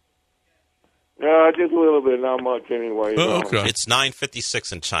 Just a little bit, not much anyway. Okay. It's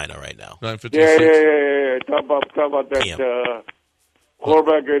 9:56 in China right now. 9:56. Yeah. Talk about that PM.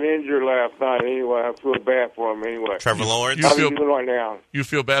 quarterback got injured last night anyway. I feel bad for him anyway. Trevor Lawrence? How's he doing right now? You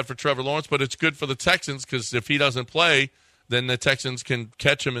feel bad for Trevor Lawrence, but it's good for the Texans because if he doesn't play, then the Texans can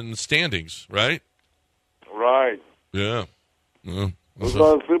catch him in the standings, right? Right. Yeah. We're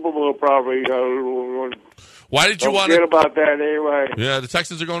going to Super Bowl probably. Why did you want to forget about that anyway? Yeah, the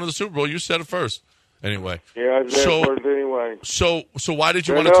Texans are going to the Super Bowl. You said it first. Anyway. Yeah, I said it first anyway. So why did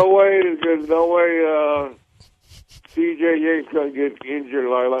you want to? There's no way. C.J. Yates going to get injured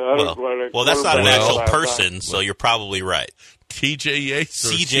well, that's not an actual person, so you're probably right. T.J. Yates?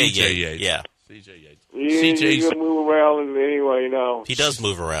 C.J. Yates, yeah. C.J. Yates. He's going to move around anyway, you know. He does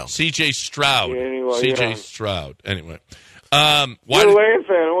move around. C.J. Stroud. Yeah, anyway, C.J. Stroud. Anyway. Lance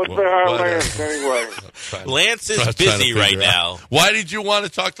fan. What's Lance anyway? Lance is busy right now. Why did you want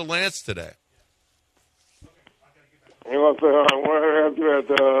to talk to Lance today? He wants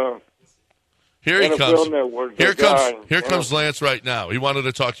to Here he comes. Network, Here comes Lance right now. He wanted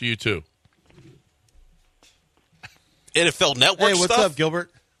to talk to you too. NFL Network. Hey, what's up,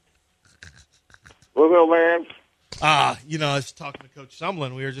 Gilbert? What's up, Lance? I was talking to Coach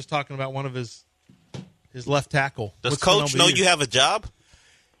Sumlin. We were just talking about one of his left tackle. Does Coach know you have a job?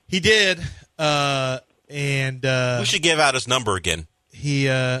 He did, and we should give out his number again. He.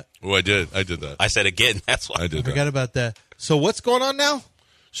 I did that. I said again. That's why I did. I forgot about that. So what's going on now?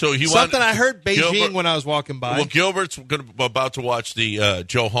 So I heard Beijing when I was walking by. Well, Gilbert's about to watch the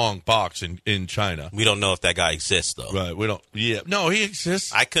Joe Hong box in China. We don't know if that guy exists, though. Right? We don't. Yeah. No, he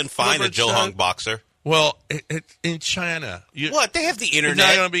exists. I couldn't find a Joe Hong boxer. Well, in China. What? They have the internet. It's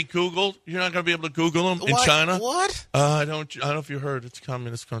not going to be Googled. You're not going to be able to Google him in China. What? I don't know if you heard. It's a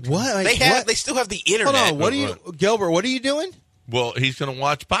communist country. What? They still have the internet. Hold on. Gilbert? What are you doing? Well, he's going to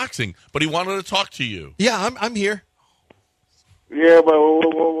watch boxing, but he wanted to talk to you. Yeah, I'm here. Yeah, but what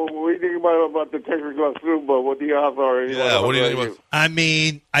do you think about the Texans going through? But what the odds are? Yeah, what do you think about? I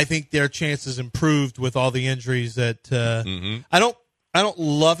mean, I think their chances improved with all the injuries that. Mm-hmm. I don't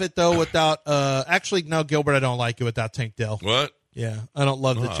love it though. Without actually, no, Gilbert, I don't like it without Tank Dell. What? Yeah, I don't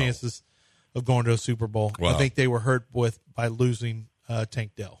love the chances of going to a Super Bowl. Wow. I think they were hurt by losing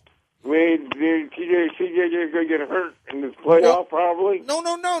Tank Dell. I mean, CJ going to get hurt in this playoff, probably? No.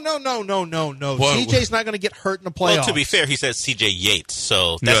 What? CJ's not going to get hurt in the playoffs. Well, to be fair, he said C.J. Yates,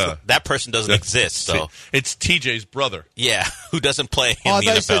 so that person doesn't exist. So it's TJ's brother. Yeah, who doesn't play in the I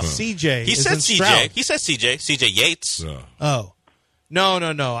NFL. said CJ. He said CJ. He said CJ. CJ Yates. Oh.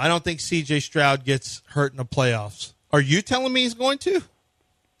 No. I don't think C.J. Stroud gets hurt in the playoffs. Are you telling me he's going to?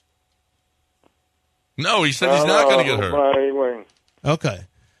 No, he said he's not going to get hurt. Anyway. Okay.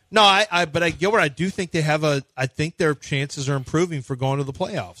 No, but Gilbert, I do think they have I think their chances are improving for going to the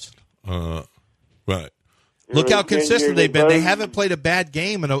playoffs. Right. Look how consistent they've been. They haven't played a bad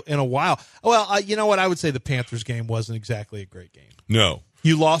game in a while. Well, you know what? I would say the Panthers game wasn't exactly a great game. No.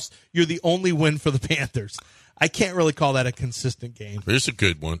 You lost. You're the only win for the Panthers. I can't really call that a consistent game. Here's a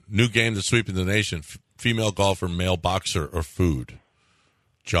good one. New game that's sweeping the nation. Female golfer, male boxer, or food.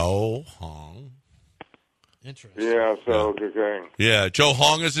 Joe Hong. Interesting. Yeah, so good game. Yeah, Joe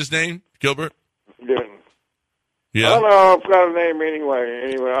Hong is his name, Gilbert? Yeah. Yeah. I don't know. I forgot his name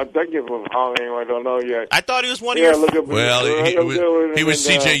anyway. I think it was Hong anyway. I don't know yet. I thought he was one of your. Well, he was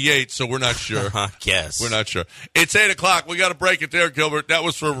C.J. Yates, so we're not sure. Yes. We're not sure. It's 8 o'clock. We got to break it there, Gilbert. That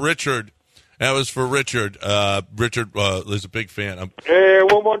was for Richard. Richard is a big fan. Hey,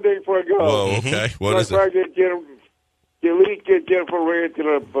 one more thing before I go. Whoa, okay. What is it? Get Jennifer Red to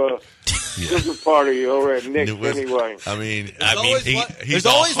the Christmas party over at Nick's anyway. I mean, there's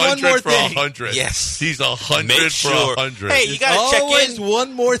always one more thing. 100. Yes. He's 100 for 100. Hey, you got to check in. Always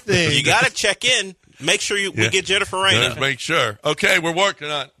one more thing. You got to check in. Make sure we get Jennifer Reyna. Let's make sure. Okay, we're working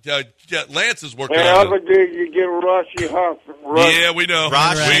on Lance is working on it. I think you get Rashi Huff. Yeah, we know.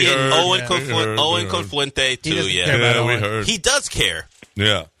 Rashi and Owen Confuente, too. Yeah, we heard. He does care.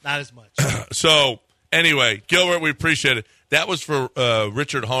 Yeah. Not as much. So, anyway, Gilbert, we appreciate it. That was for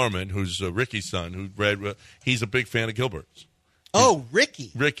Richard Harmon, who's Ricky's son, who read. He's a big fan of Gilbert's. Oh,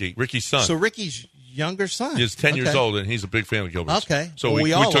 Ricky. Ricky's son. So Ricky's younger son. He's 10 years old, and he's a big fan of Gilbert's. Okay. So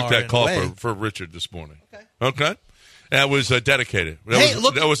we took that call for Richard this morning. Okay. That was dedicated.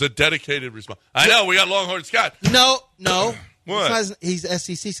 That was a dedicated response. I know, we got Longhorn Scott. No. What? He's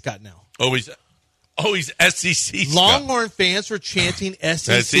SEC Scott now. Oh, he's SEC Scott. Longhorn fans were chanting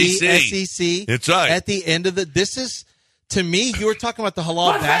SEC. That's right. At the end of this is, to me, you were talking about the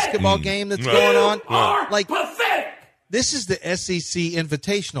halal basketball game that's going on. Like, this is the SEC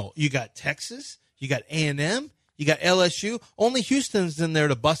Invitational. You got Texas, you got A&M, you got LSU. Only Houston's in there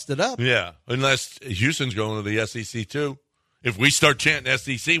to bust it up. Yeah, unless Houston's going to the SEC too. If we start chanting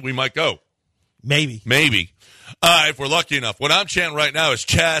SEC, we might go. Maybe. If we're lucky enough. What I'm chanting right now is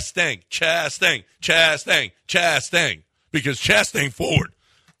Chastang. Because Chastang Ford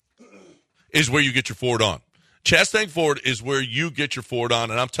is where you get your Ford on. Chastang Ford is where you get your Ford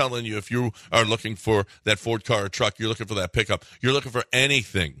on, and I'm telling you, if you are looking for that Ford car or truck, you're looking for that pickup, you're looking for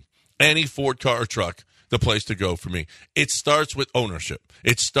anything, any Ford car or truck, the place to go for me. It starts with ownership.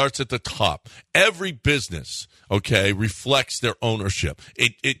 It starts at the top. Every business, okay, reflects their ownership.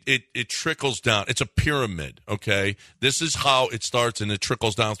 It trickles down. It's a pyramid, okay? This is how it starts, and it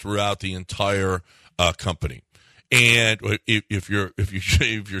trickles down throughout the entire company. And if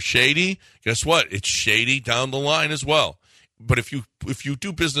you're shady, guess what? It's shady down the line as well. But if you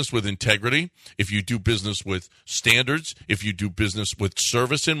do business with integrity, if you do business with standards, if you do business with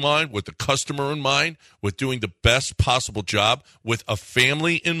service in mind, with the customer in mind, with doing the best possible job, with a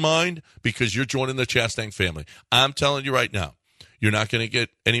family in mind, because you're joining the Chastang family, I'm telling you right now, you're not going to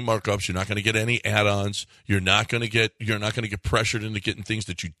get any markups. You're not going to get any add-ons. You're not going to get pressured into getting things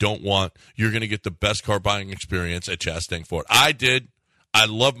that you don't want. You're going to get the best car buying experience at Chastang Ford. I did. I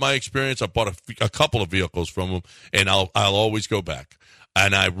love my experience. I bought a couple of vehicles from them, and I'll always go back.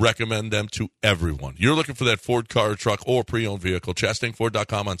 And I recommend them to everyone. You're looking for that Ford car, truck, or pre-owned vehicle.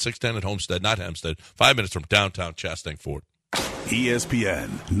 ChastangFord.com on 610 at Homestead, not Hempstead. 5 minutes from downtown Chastang Ford. ESPN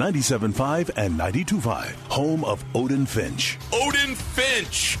 97.5 and 92.5, home of Odin Finch. Odin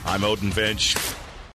Finch. I'm Odin Finch.